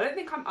 I don't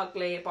think I'm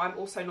ugly, but I'm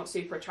also not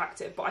super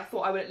attractive, but I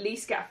thought I would at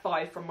least get a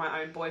 5 from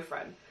my own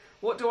boyfriend.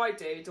 What do I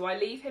do? Do I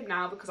leave him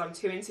now because I'm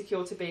too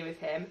insecure to be with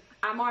him?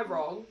 Am I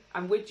wrong?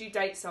 And would you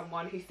date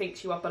someone who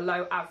thinks you are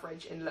below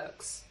average in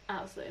looks?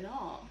 Absolutely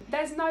not.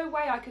 There's no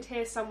way I could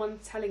hear someone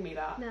telling me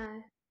that.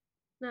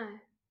 No,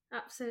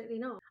 absolutely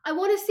not. I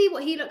want to see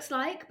what he looks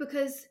like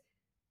because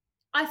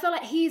I feel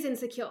like he's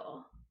insecure.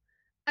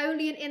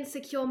 Only an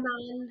insecure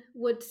man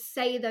would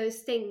say those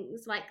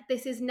things. Like,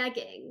 this is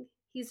negging.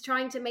 He's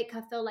trying to make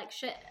her feel like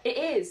shit. It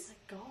is.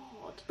 God.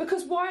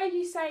 Because why are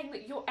you saying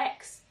that your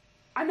ex,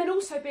 and then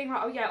also being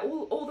like, oh yeah,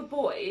 all the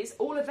boys,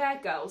 all of their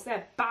girls,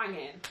 they're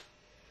banging.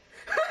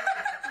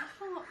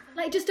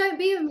 Like, just don't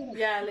be with me.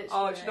 Yeah, literally.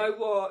 Oh, do you know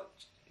what?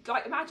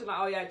 Like, imagine like,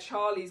 oh yeah,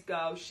 Charlie's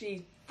girl,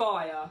 she's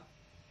fire.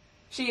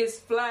 She is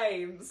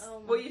flames. Oh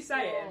my What are you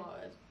saying?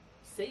 God.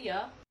 See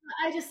ya.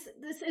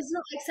 This is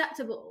not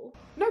acceptable.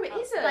 No, it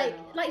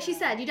isn't. Like she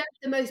said, you don't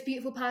have the most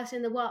beautiful person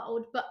in the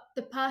world, but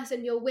the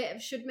person you're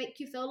with should make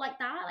you feel like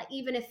that. Like,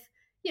 even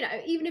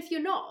if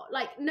you're not,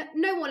 like,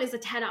 no one is a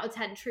 10 out of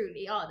 10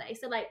 truly, are they?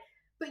 So like,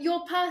 but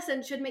your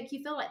person should make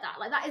you feel like that.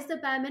 Like, that is the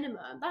bare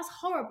minimum. That's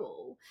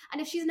horrible.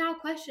 And if she's now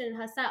questioning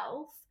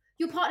herself,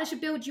 your partner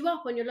should build you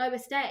up on your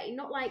lowest day,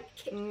 not like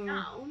kick you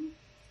down.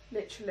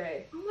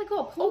 Literally. Oh my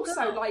God, poor girl.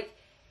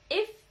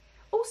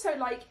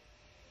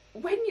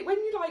 When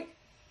you like,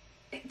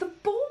 the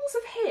balls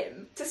of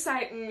him to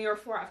say, you're a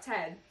 4 out of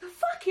 10. The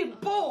fucking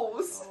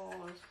balls. Oh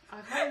God.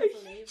 I can't Are you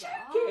believe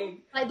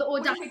joking? Like, the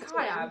What do audacity. you think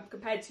I am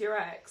compared to your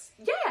ex?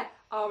 Yeah.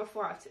 Oh, I'm a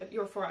 4 out of 10.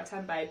 You're a 4 out of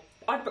 10, babe.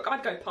 I'd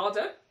go,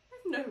 pardon?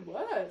 No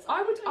words.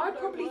 I'd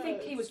probably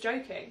think he was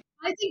joking.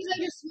 I think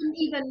they just wouldn't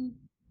even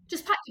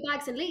just pack your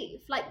bags and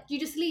leave. Like, you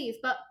just leave,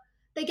 but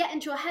they get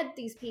into your head,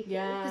 these people,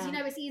 because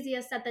Yeah. it's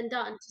easier said than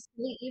done just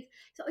to leave.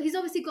 So he's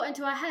obviously got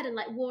into her head and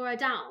like wore her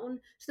down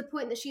to the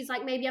point that she's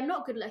like, maybe I'm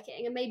not good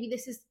looking and maybe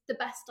this is the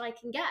best I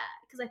can get,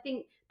 because I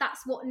think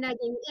that's what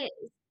negging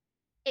is.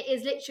 It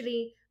is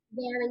literally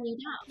wearing you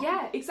down.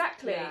 Yeah,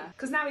 exactly.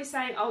 Because now he's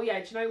saying, oh yeah,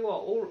 do you know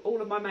what?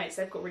 All of my mates,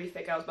 they've got really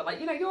fit girls, but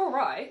like, you're all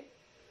right.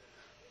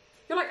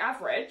 You're like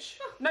average.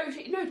 No,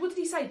 what did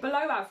he say?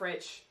 Below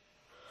average.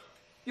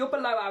 You're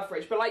below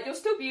average, but like, you're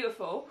still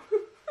beautiful.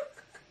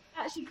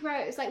 Actually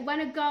gross. Like,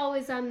 when a girl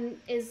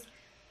is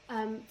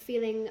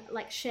feeling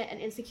like shit and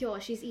insecure,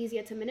 she's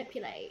easier to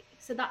manipulate.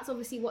 So that's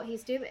obviously what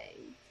he's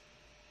doing.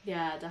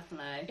 Yeah,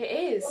 definitely. It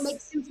is. It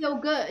makes him feel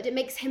good. It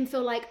makes him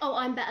feel like, oh,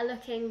 I'm better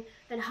looking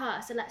than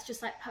her, so let's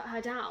just like put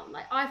her down.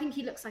 Like, I think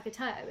he looks like a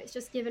toe. It's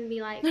just given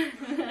me like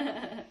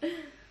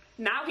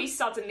Now he's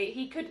suddenly,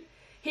 he could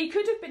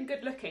have been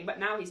good looking, but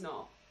now he's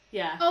not.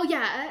 Yeah. oh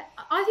yeah,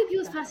 I think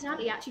people's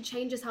personality actually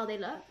changes how they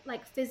look,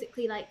 like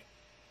physically, like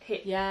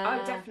Yeah.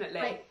 Oh, definitely.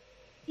 like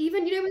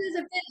even when there's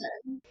a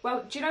villain.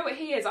 Well, do you know what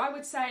he is? I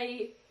would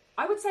say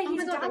Oh he's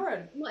my God,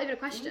 Darren. not even a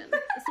question.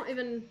 It's not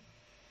even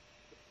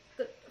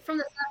from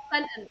the first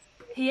sentence.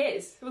 He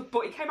is.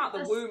 But he came out the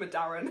That's- womb of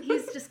Darren.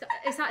 He's just,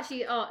 it's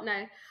actually, oh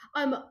no.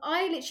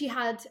 I literally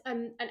had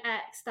an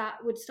ex that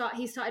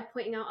he started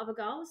pointing out other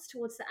girls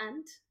towards the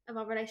end of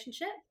our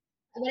relationship.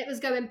 And when it was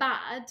going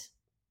bad,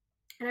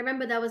 and I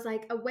remember there was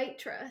like a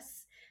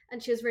waitress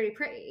and she was really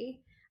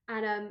pretty.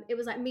 And it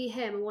was like me,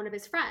 him, and one of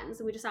his friends,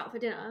 and we were just out for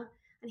dinner.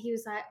 And he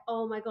was like,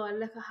 oh my God,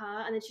 look at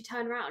her. And then she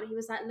turned around and he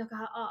was like, look at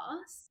her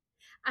ass.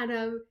 And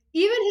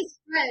even his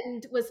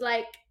friend was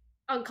like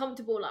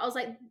uncomfortable. Like, I was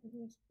like,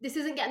 this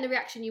isn't getting the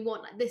reaction you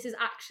want. Like, this is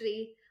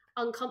actually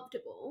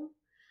uncomfortable.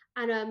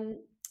 And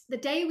the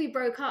day we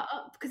broke up,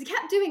 because he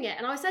kept doing it,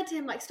 and I said to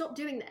him, like, stop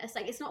doing this.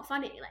 Like, it's not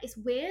funny. Like, it's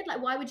weird.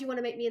 Like, why would you want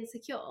to make me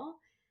insecure?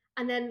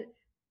 And then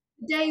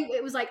the day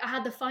it was like I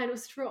had the final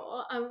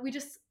straw, we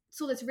just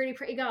saw this really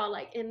pretty girl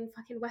like in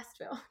fucking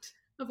Westfield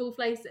of all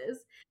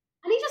places.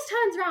 And he just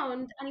turns around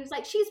and he was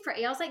like, she's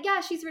pretty. I was like, yeah,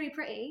 she's really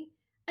pretty.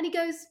 And he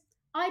goes,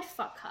 I'd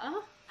fuck her.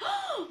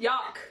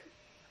 Yuck.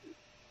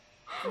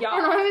 And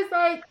I was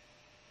like,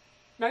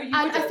 No, you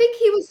and wouldn't. I think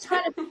he was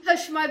trying to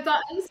push my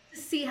buttons to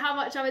see how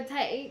much I would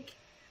take.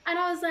 And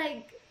I was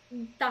like,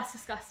 that's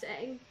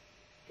disgusting.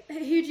 Who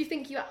do you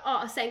think you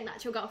are saying that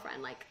to your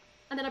girlfriend? Like,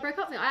 and then I broke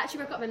up with him. I actually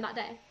broke up with him that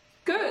day.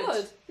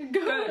 Good.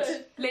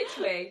 Good.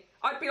 Literally.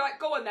 I'd be like,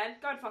 go on then.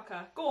 Go and fuck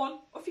her. Go on.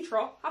 Off you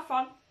trot. Have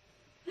fun.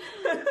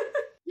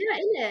 Yeah,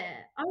 innit?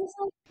 I was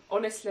like,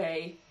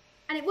 Honestly.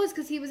 and it was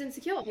because he was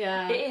insecure.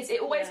 Yeah. It is.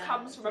 It always Yeah,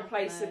 comes from a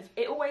place of.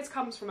 definitely. It always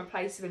comes from a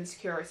place of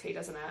insecurity,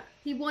 doesn't it?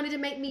 He wanted to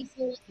make me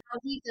feel how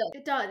he felt.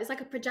 It does. It's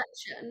like a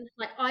projection.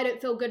 Like, I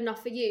don't feel good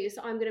enough for you,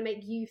 so I'm going to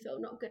make you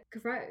feel not good.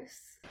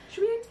 Gross.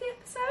 Should we end the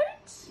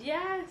episode?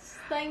 Yes.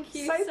 Thank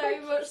you Thank so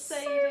you much,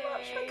 Sadie. so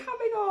much for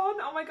coming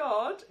on. Oh my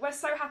God, we're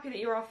so happy that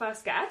you're our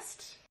first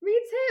guest. Me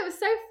too. It was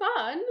so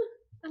fun.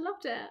 I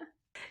loved it.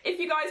 If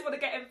you guys want to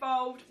get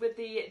involved with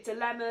the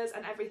dilemmas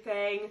and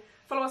everything,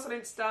 follow us on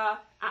Insta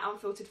at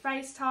Unfiltered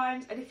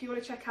FaceTimes. And if you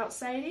want to check out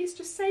Sadie's,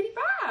 just Sadie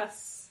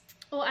Bass.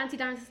 Or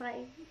Anti-Down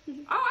Society.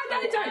 Oh, I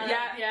know, don't.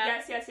 yeah.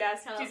 Yes.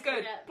 Cannot She's good.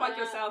 forget Plug that.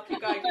 yourself.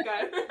 Keep going.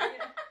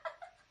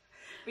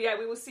 But yeah,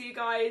 we will see you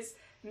guys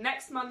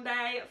next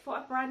Monday for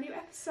a brand new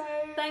episode.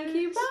 Thank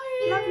you.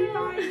 Bye. Love you.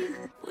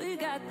 Bye. We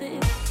got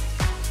this.